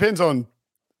 it depends on.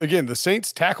 Again, the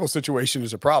Saints tackle situation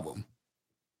is a problem.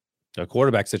 The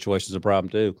quarterback situation is a problem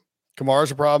too. Kamara's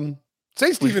a problem.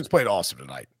 Saints defense played awesome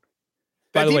tonight.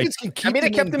 By That the way, defense can keep I mean,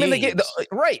 it kept them in the game, games.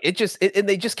 right? And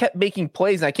they just kept making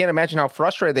plays. And I can't imagine how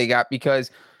frustrated they got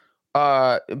because,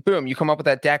 boom, you come up with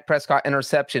that Dak Prescott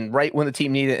interception right when the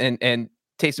team needed it, and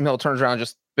Taysom Hill turns around, and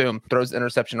just boom, throws the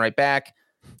interception right back.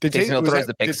 Did Taysom Hill was throws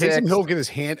that- the pick did Taysom six. Hill get his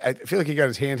hand? I feel like he got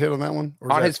his hand hit on that one. Or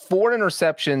was On that- his 4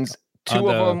 interceptions, 2 On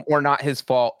of the- them were not his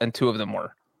fault, and 2 of them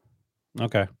were.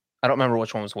 okay. I don't remember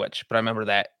which one was which, but I remember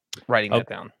that writing that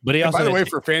down. But he And also by the had- way,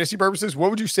 for fantasy purposes, what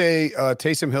would you say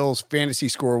Taysom Hill's fantasy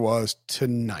score was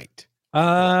tonight?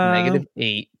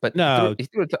 -8, but no.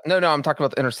 no, I'm talking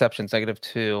about the interceptions.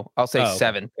 -2. I'll say Oh.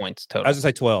 7 points I total. was gonna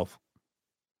say 12.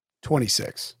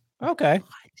 26. Okay.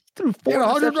 Threw He had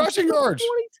 100 interceptions, rushing yards.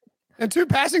 and 2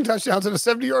 passing touchdowns and a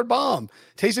 70-yard bomb.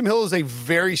 Taysom Hill is a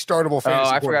very startable fantasy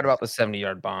I forgot quarterback. about the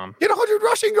 70-yard bomb. Get 100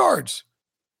 rushing yards.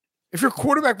 If your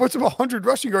quarterback puts up 100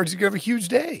 rushing yards, he's going to have a huge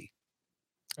day.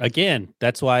 Again,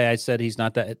 that's why I said he's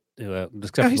not that.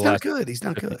 Except No, for he's the not last, good. He's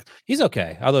not good. He's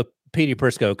okay. Although Petey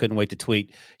Prisco couldn't wait to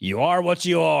tweet, "You are what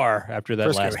you are." After that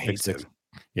Prisco last pick hates six. him.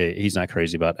 Yeah, he's not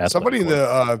crazy about athletic Somebody in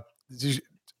quarterback. the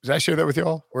did I share that with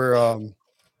y'all? Where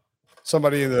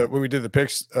somebody in the when we did the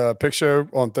pick show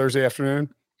on Thursday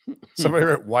afternoon, somebody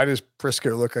wrote, "Why does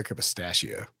Prisco look like a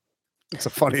pistachio?" It's the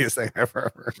funniest thing I've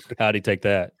ever heard. How'd he take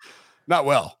that? Not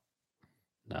well.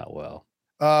 Not well.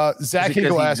 Zach Is it 'cause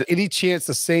Hinkle he's- asked, any chance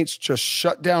the Saints just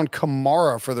shut down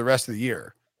Kamara for the rest of the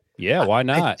year? Yeah, why I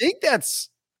not?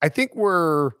 think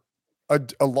we're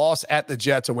a loss at the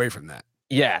Jets away from that.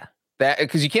 Yeah, that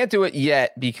because you can't do it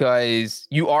yet because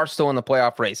you are still in the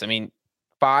playoff race. I mean,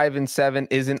 5-7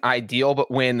 isn't ideal,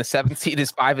 but when the 7th seed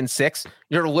is 5-6,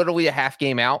 you're literally a half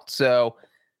game out. So,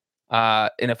 and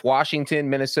if Washington,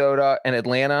 Minnesota, and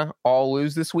Atlanta all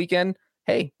lose this weekend,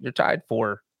 hey, you're tied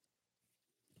for.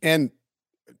 And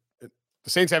the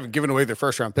Saints haven't given away their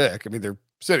first round pick. I mean, they're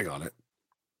sitting on it.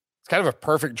 It's kind of a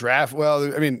perfect draft.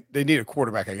 Well, I mean, they need a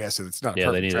quarterback, I guess. So it's not a Yeah,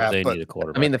 perfect draft. they but need a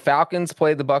quarterback. I mean, the Falcons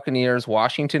play the Buccaneers.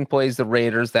 Washington plays the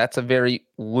Raiders. That's a very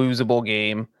losable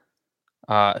game.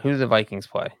 Who do the Vikings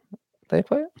play? They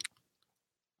play it?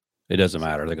 it doesn't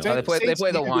matter. They're Oh, gonna they play the Saints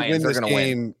need to Lions. win They're this gonna win.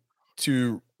 game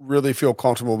to really feel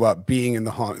comfortable about being in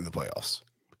the hunt in the playoffs.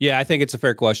 Yeah, I think it's a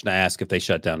fair question to ask if they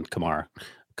shut down Kamara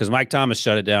because Mike Thomas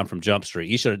shut it down from Jump Street.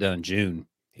 He shut it down in June.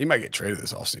 He might get traded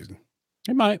this offseason.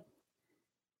 He might.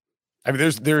 I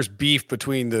mean, there's beef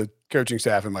between the coaching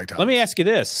staff and Mike Thomas. Let me ask you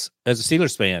this: as a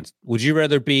Steelers fan, would you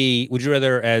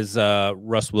rather as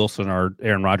Russ Wilson or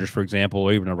Aaron Rodgers, for example,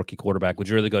 or even a rookie quarterback, would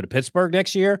you rather go to Pittsburgh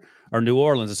next year or New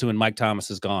Orleans, assuming Mike Thomas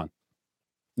is gone?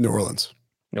 New Orleans.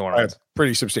 New I Orleans. have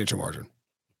pretty substantial margin.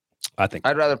 I think.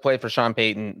 I'd rather play for Sean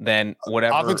Payton than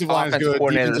whatever Offensive line is good,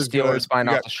 coordinator the defense is good. Steelers find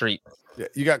You off got- the street. Yeah,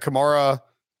 you got Kamara.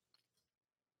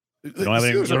 They don't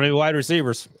have any wide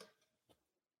receivers.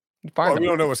 You find We them.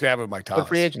 don't know what's going to happen with Mike Good Thomas.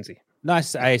 free agency. No,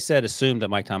 I said assume that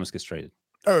Mike Thomas gets traded.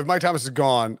 Oh, if Mike Thomas is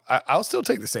gone, I'll still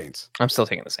take the Saints. I'm still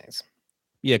taking the Saints.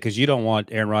 Yeah, because you don't want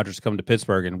Aaron Rodgers to come to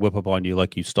Pittsburgh and whip up on you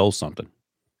like you stole something.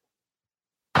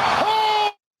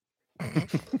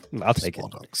 I'll take Small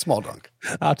it. dunk. Small dunk.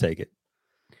 I'll take it.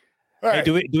 All Hey, right.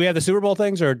 do we have the Super Bowl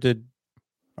things or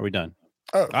are we done?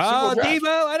 Oh, Oh, Super Bowl draft.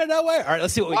 Devo, I don't know where. All right,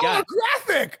 let's see what we got.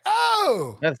 Graphic.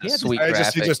 Oh. That's a Yeah, sweet He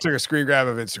graphic. just took a screen grab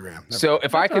of Instagram. So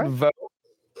if I could vote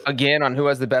again on who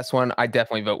has the best one, I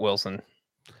definitely vote Wilson.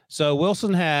 So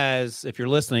Wilson has, if you're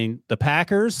listening, the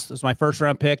Packers was my first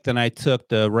round pick. Then I took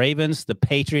the Ravens, the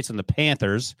Patriots, and the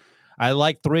Panthers. I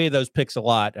like 3 of those picks a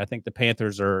lot. I think the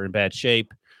Panthers are in bad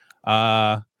shape.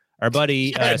 Our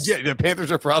buddy, yeah, the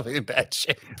Panthers are probably in bad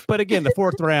shape. but again, the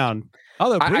 4th round.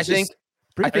 Although I Breach think-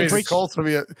 Breach- I mean, the Breach- Colts will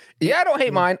be a, Yeah, I don't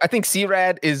hate mine. I think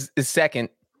C-Rad is second.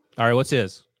 all right, what's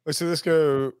his? so let's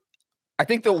go. I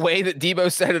think the way that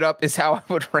Debo set it up is how I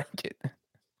would rank it.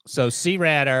 So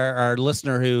C-Rad, our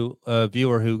listener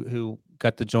viewer who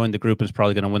got to join the group is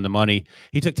probably going to win the money.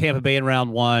 He took Tampa Bay in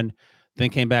round 1, then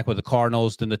came back with the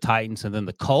Cardinals, then the Titans, and then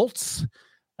the Colts.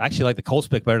 I actually like the Colts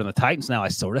pick better than the Titans now, I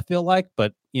sort of feel like,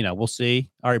 but we'll see.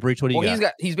 All right, Breach, what do you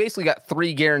got? He's basically got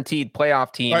 3 guaranteed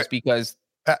playoff teams Right. because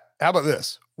How about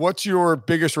this? What's your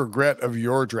biggest regret of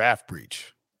your draft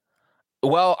breach?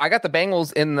 well, I got the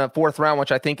Bengals in the 4th round,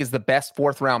 which I think is the best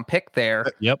 4th round pick there.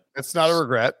 Yep. It's not a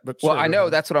regret, but Well, sure. I know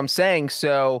that's what I'm saying.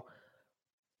 So,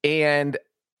 and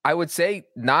I would say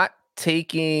not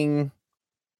taking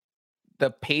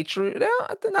the Patriots,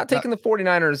 not taking the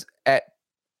 49ers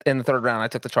in the 3rd round. I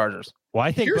took the Chargers. Well,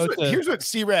 I think Here's what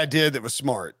C-Rad did that was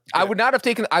smart. I would not have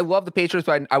taken, I love the Patriots,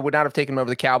 but I would not have taken them over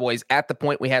the Cowboys at the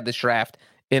point we had this draft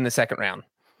in the 2nd round.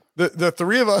 The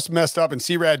 3 of us messed up, and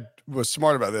C-Rad was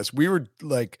smart about this. We were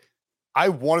like, I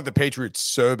wanted the Patriots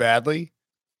so badly,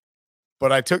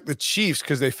 but I took the Chiefs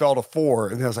because they fell to 4,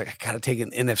 and then I was like, I got to take an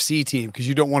NFC team because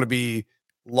you don't want to be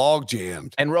log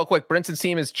jammed. And real quick, Brinson's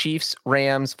team is Chiefs,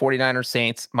 Rams, 49ers,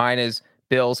 Saints. Mine is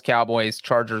Bills, Cowboys,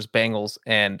 Chargers, Bengals,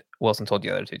 and Wilson told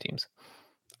you the other 2 teams.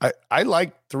 I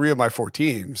like 3 of my 4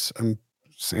 teams.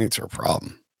 Saints are a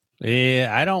problem.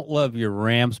 Yeah, I don't love your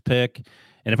Rams pick.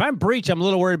 And if I'm Breach, I'm a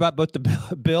little worried about both the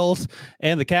Bills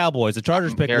and the Cowboys. The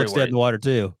Chargers I'm pick very looks dead in the water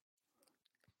too.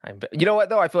 You know what,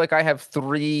 though? I feel like I have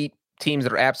 3 teams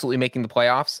that are absolutely making the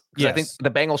playoffs. 'Cause I think Yes. the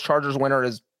Bengals-Chargers winner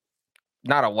is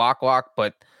not a lock,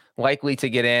 but likely to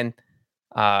get in.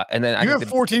 And then I You think have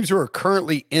 4 teams who are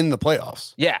currently in the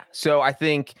playoffs. yeah. So I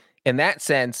think in that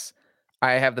sense,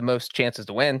 I have the most chances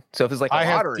to win. So if it's like a I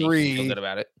have lottery, I feel 3. good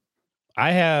about it.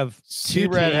 I have two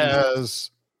C-Red teams.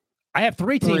 has I have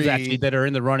three teams 3, actually that are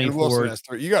in the running and Wilson for. has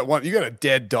 3. You got one. You got a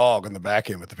dead dog on the back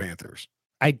end with the Panthers.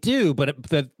 I do, but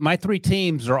my three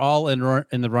teams are all in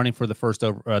the running for the first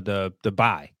over the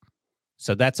bye,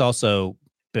 so that's also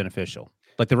beneficial.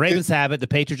 Like the Ravens have it, the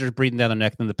Patriots are breathing down their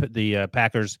neck, and the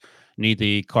Packers need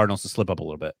the Cardinals to slip up a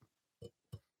little bit.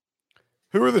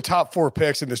 Who are the top 4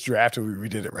 picks in this draft? We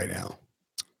redid it right now.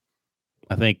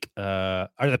 I think are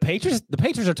the Patriots. The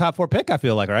Patriots are top 4 pick. I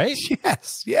feel like, right?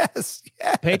 Yes.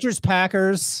 Patriots,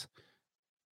 Packers.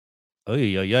 Oh,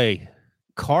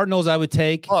 Cardinals. I would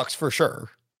take Bucks for sure.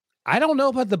 I don't know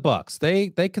about the Bucks. They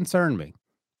concern me.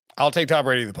 I'll take Tom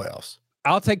Brady in the playoffs.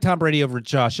 I'll take Tom Brady over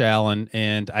Josh Allen,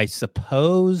 and I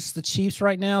suppose the Chiefs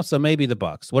right now. So maybe the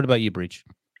Bucks. What about you, Breach?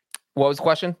 What was the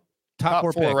question? Top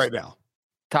 4 picks. right now.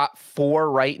 Top 4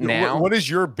 right now. What is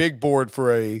your big board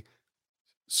for a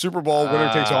Super Bowl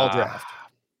winner takes all draft?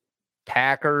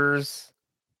 Packers,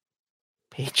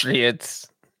 Patriots,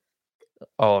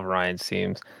 all of Ryan's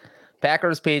teams.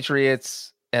 Packers,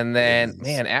 Patriots, and then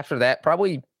after that,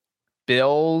 probably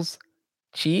Bills,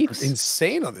 Chiefs.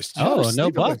 Insane on this. Oh, no Sleeping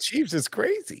with Bucks. Chiefs is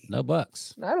crazy. No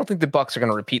Bucks. I don't think the Bucks are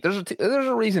going to repeat. There's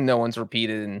a reason no one's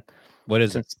repeated What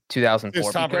is it? since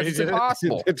 2004 Tom because Brady it's did it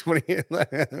impossible. in 20.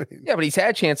 Yeah, but he's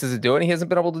had chances to do it, and he hasn't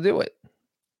been able to do it.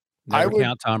 Never would-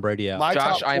 count Tom Brady out. My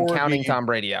Josh, top I am 4 would counting be- Tom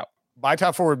Brady out. My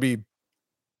top 4 would be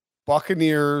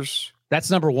Buccaneers, That's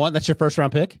number 1. That's your first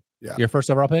round pick. Yeah. Your first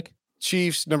overall pick.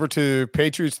 Chiefs number 2,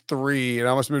 Patriots 3, and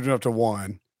I almost moved it up to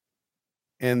 1,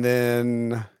 and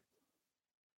then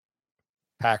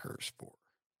Packers 4.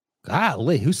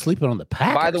 Golly, who's sleeping on the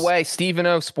Packers? By the way, Stephen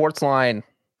O. Sportsline,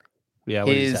 yeah,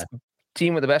 what is his that?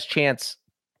 team with the best chance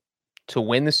to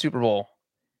win the Super Bowl,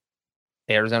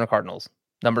 the Arizona Cardinals.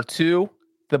 Number 2,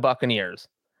 the Buccaneers.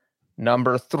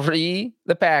 Number 3,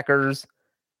 the Packers.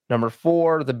 Number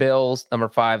 4, the Bills. Number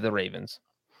 5, the Ravens.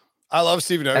 I love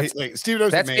Stephen O. That's- Stephen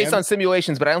O's That's the based man. on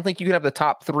simulations, but I don't think you can have the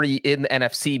top 3 in the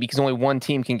NFC because only one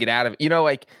team can get out of it. You know,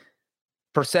 like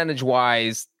percentage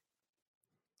wise.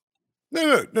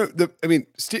 No.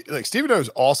 Stephen O is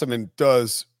awesome and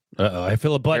does. Uh-oh, I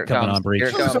feel a Here butt it coming comes. on, Breach. Here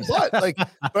it No, it's a comes. butt.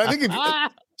 But I think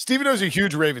if Stephen O's a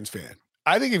huge Ravens fan.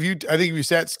 I think if you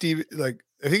sat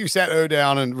you sat O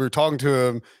down and we were talking to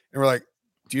him and we're like,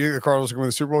 "Do you think the Cardinals are going to win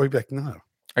the Super Bowl?" He'd be like, "No."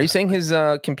 Are you saying his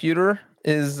computer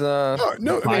is No.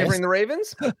 favoring the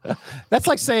Ravens? That's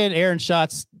like saying Aaron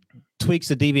Schatz tweaks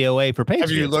the DVOA for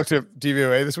Patriots. Have you looked at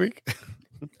DVOA this week?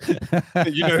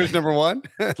 You know who's number 1?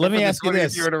 Let me For the ask you 20th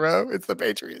this. year in a row. It's the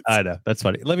Patriots. I know that's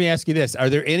funny. Let me ask you this: are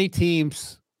there any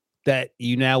teams that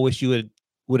you now wish you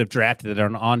would have drafted that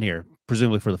aren't on here,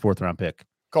 presumably for the 4th round pick?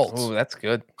 Colts. Oh, that's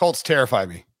good. Colts terrify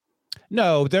me.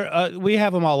 No, there we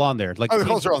have them all on there. Like Oh, the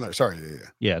teams- Colts are on there. Sorry.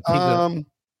 Yeah, teams Yeah.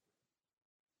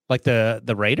 like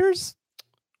the Raiders,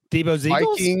 Debo's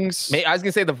Eagles. Vikings, I was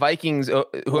gonna say the Vikings. Whoever,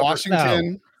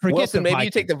 Washington. Forget Wilson, the maybe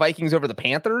you take the Vikings over the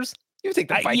Panthers. You would take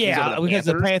the Vikings yeah, over the because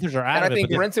Panthers. the Panthers are out And I of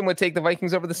think it. but Brinson would take the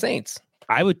Vikings over the Saints.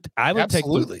 I would take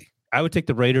Absolutely. I would take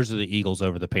the Raiders or the Eagles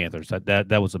over the Panthers.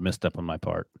 That was a misstep on my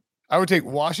part. I would take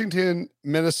Washington,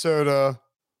 Minnesota.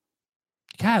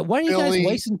 God, why are you Philly. guys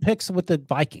wasting picks with the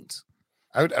Vikings?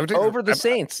 I would take Over the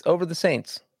Saints. Over the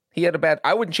Saints. He had a bad.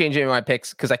 I wouldn't change any of my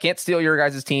picks because I can't steal your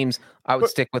guys' teams. I would But-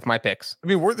 stick with my picks. I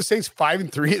mean, weren't the Saints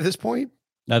 5-3 at this point?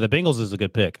 No, the Bengals is a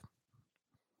good pick.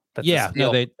 That's a Yeah,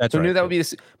 steal. no, that's Who right. knew that would be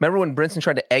this? Remember when Brinson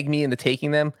tried to egg me into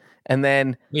taking them, and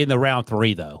then in the round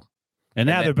 3 though, and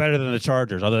now then- they're better than the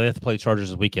Chargers. Although they have to play the Chargers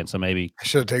this weekend, so maybe I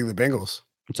should have taken the Bengals.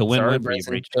 it's a sorry, win-win for you. Brinson,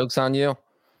 Breach. jokes on you.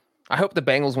 I hope the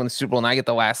Bengals win the Super Bowl and I get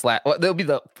the last laugh. Well, they'll be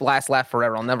the last laugh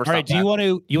forever. I'll never All stop. right, do you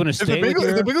laughing. want to If the, stay with Bengals, your?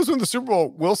 if the Bengals win the Super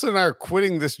Bowl, Wilson and I are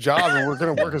quitting this job and we're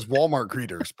going to work as Walmart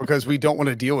greeters because we don't want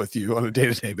to deal with you on a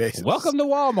day-to-day basis. Welcome to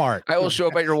Walmart. I will show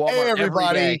up at your Walmart Hey, every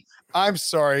everybody. day. I'm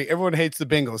sorry. Everyone hates the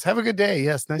Bengals. Have a good day.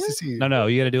 Yes, nice to see you. No,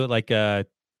 you got to do it like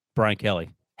Brian Kelly.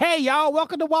 Hey, y'all,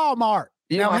 welcome to Walmart.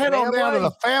 You Now know, head on down to family.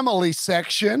 the family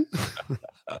section.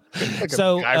 Like a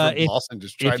So, guy from if- Boston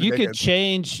just tried If to you make could it.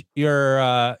 change your,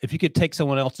 if you could take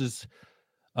someone else's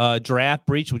draft,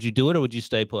 Breach, would you do it or would you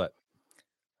stay put?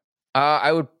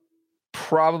 I would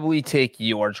probably take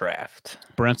your draft.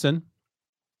 Brinson,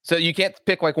 So you can't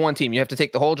pick like one team. You have to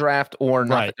take the whole draft or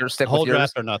nothing, Right. or stick whole with yours.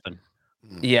 draft or nothing.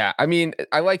 Yeah, I mean,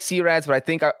 I like C-Rads, but I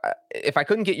think if I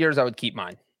couldn't get yours, I would keep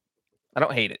mine. I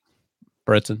don't hate it.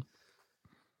 Brinson.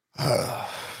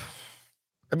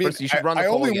 I mean, First, you should run the I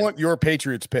poll only again. want your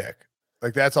Patriots pick.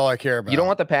 Like that's all I care about. You don't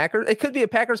want the Packers? It could be a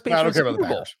Packers No, I don't Patriots care about the Super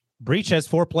Bowl. Packers. Breach has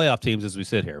 4 playoff teams as we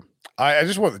sit here. I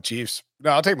just want the Chiefs.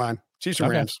 No, I'll take mine. Chiefs or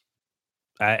Okay. Rams.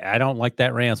 I don't like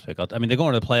that Rams pick. I mean, they're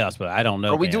going to the playoffs, but I don't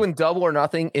know. Are we man. doing double or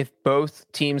nothing if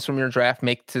both teams from your draft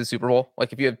make it to the Super Bowl?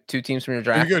 Like if you have two teams from your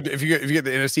draft. If you get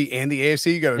the NFC and the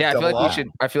AFC, you got to Yeah, double up.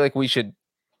 I feel like we should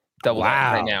double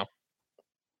that right now.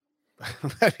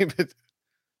 I mean,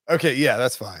 okay, yeah,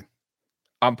 that's fine.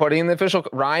 I'm putting in the official.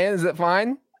 Ryan, is it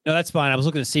fine? No, that's fine. I was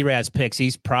looking at C-Rad's picks.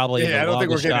 He's probably Yeah, I don't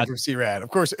think we're getting it from C-Rad. Of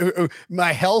course,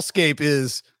 my hellscape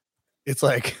is it's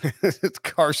like it's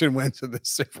Carson Wentz in the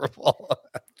Super Bowl.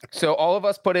 So all of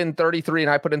us put in 33 and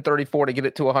I put in 34 to get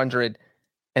it to 100.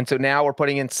 And so now we're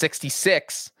putting in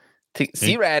 66.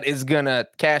 C-Rad is going to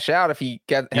cash out if he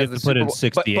has the Super Bowl.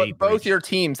 68. But both your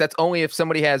teams, that's only if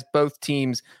somebody has both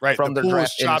teams right, from the their pool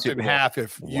draft is chopped in half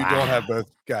if you don't have both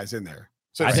guys in there.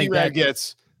 So I think C-Rad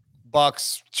gets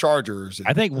Bucks, Chargers.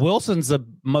 I think Wilson's the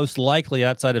most likely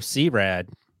outside of C-Rad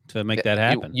to make that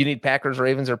happen. You need Packers,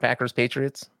 Ravens, or Packers,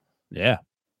 Patriots? Yeah.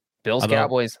 Bills,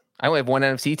 Cowboys. I only have one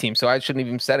NFC team, so I shouldn't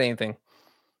even said anything.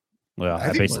 Well,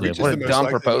 I basically have what a dumb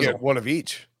proposal. One of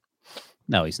each.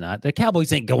 No, he's not. The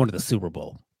Cowboys ain't going to the Super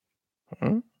Bowl.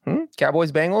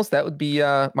 Cowboys, Bengals. That would be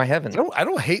my heaven. I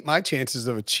don't hate my chances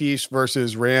of a Chiefs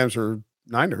versus Rams or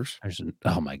Niners.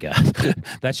 Oh my God,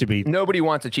 that should be. Nobody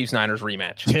wants a Chiefs Niners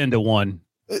rematch. 10-1.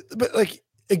 But like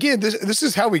again, this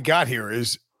is how we got here.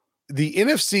 Is the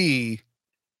NFC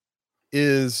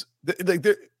is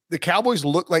the Cowboys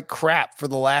look like crap for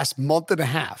the last month and a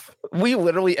half. We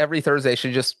literally every Thursday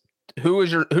should just who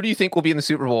do you think will be in the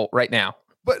Super Bowl right now?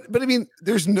 But I mean,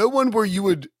 there's no one you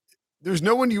would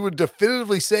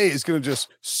definitively say is going to just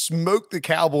smoke the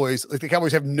Cowboys. Like the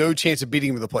Cowboys have no chance of beating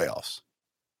them in the playoffs.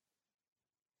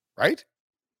 Right?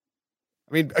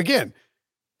 I mean, again,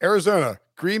 Arizona,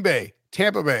 Green Bay,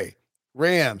 Tampa Bay,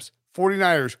 Rams,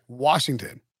 49ers,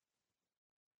 Washington.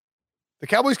 The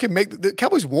Cowboys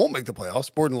won't make the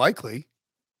playoffs, more than likely,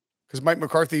 because Mike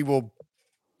McCarthy will.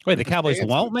 Wait, the Cowboys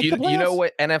won't make the playoffs? You know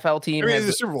what NFL team has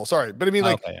the Super Bowl? Sorry, but I mean,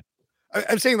 like,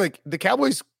 I'm saying, like, the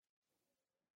Cowboys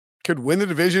could win the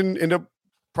division, end up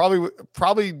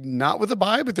probably not with a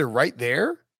bye, but they're right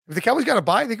there. If the Cowboys got a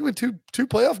bye, they could win two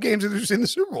playoff games and they're just in the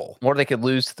Super Bowl. Or they could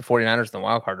lose to the 49ers in the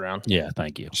wild card round. Yeah,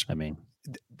 thank you. I mean,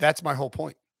 that's my whole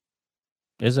point.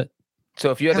 Is it?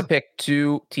 So if you had to pick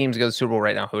two teams to go to the Super Bowl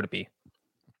right now, who would it be?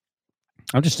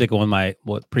 I'm just sticking with my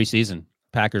preseason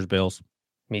Packers, Bills.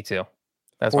 Me too.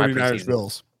 That's 49ers, my preseason.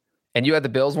 Bills. And you had the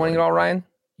Bills winning it all, Ryan?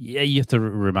 Yeah, you have to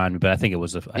remind me, but I think it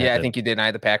was I think you did. And I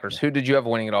had the Packers. Who did you have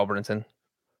winning it all, Brinson?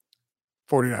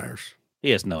 49ers. He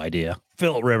has no idea.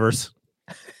 Phillip Rivers.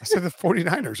 I said the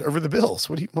 49ers over the Bills.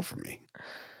 What do you want from me?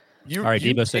 All right,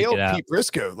 Debo, say it out. Pete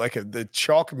Briscoe like the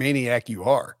chalk maniac you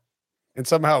are, and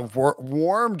somehow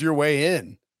warmed your way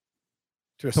in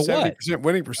to a 70%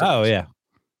 winning percentage. Oh, yeah.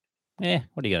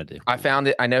 What are you going to do? I found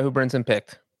it. I know who Brinson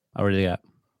picked. I already got.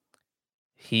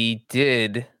 He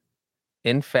did,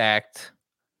 in fact,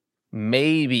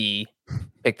 maybe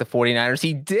pick the 49ers.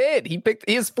 He did. He picked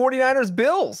his 49ers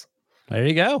Bills. There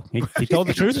you go. He told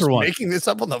the truth for once. Making this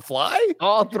up on the fly?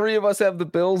 All three of us have the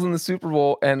Bills in the Super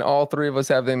Bowl, and all three of us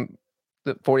have them,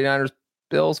 the 49ers,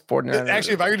 Bills, 49ers.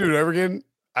 Actually, if I could do it over again,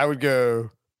 I would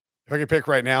go, if I could pick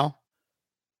right now,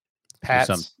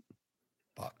 Pats,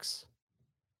 Bucks.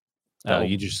 Oh,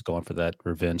 you're just going for that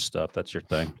revenge stuff. That's your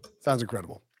thing. Sounds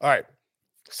incredible. All right.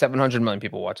 700 million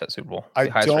people watch that Super Bowl.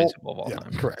 The highest rated Super Bowl of all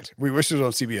time. Correct. We wish it was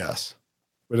on CBS.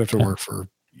 We'd have to work for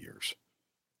years.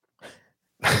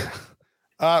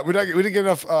 We didn't get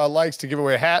enough likes to give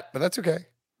away a hat, but that's okay.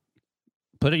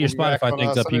 Put it your Spotify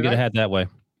things up. You can get a hat that way.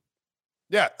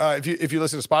 Yeah. If you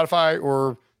listen to Spotify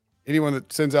or anyone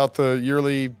that sends out the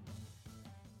yearly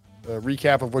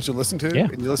recap of what you listen to,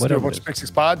 and you listen to a bunch of Pick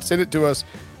Six Pod, send it to us.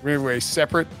 We're going to give away a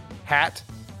separate hat.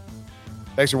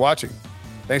 Thanks for watching.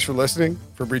 Thanks for listening.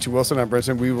 For Breachy Wilson, I'm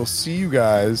Brinson. We will see you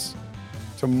guys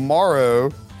tomorrow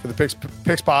for the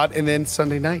Picks Pod, and then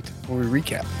Sunday night when we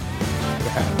recap.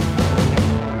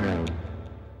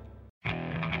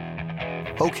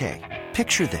 Okay,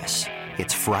 picture this.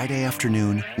 It's Friday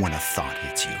afternoon when a thought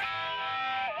hits you.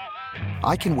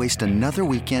 I can waste another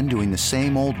weekend doing the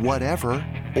same old whatever,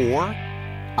 or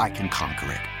I can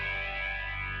conquer it.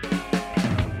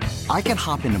 I can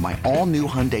hop into my all-new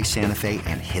Hyundai Santa Fe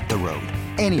and hit the road.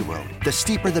 Any road. The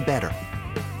steeper, the better.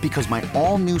 Because my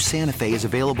all-new Santa Fe is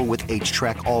available with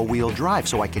H-Track all-wheel drive,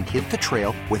 so I can hit the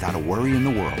trail without a worry in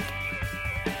the world.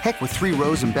 Heck, with 3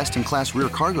 rows and best-in-class rear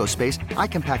cargo space, I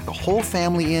can pack the whole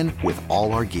family in with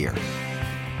all our gear.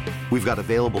 We've got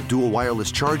available dual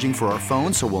wireless charging for our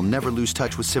phones, so we'll never lose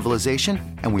touch with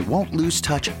civilization, and we won't lose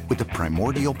touch with the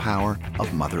primordial power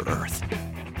of Mother Earth.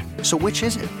 So which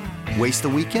is it? Waste the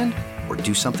weekend or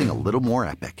do something a little more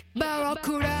epic?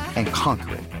 and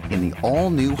conquer it in the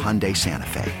all-new Hyundai Santa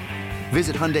Fe.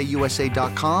 Visit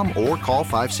HyundaiUSA.com or call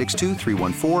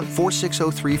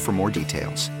 562-314-4603 for more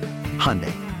details.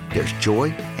 Hyundai, there's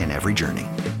joy in every journey.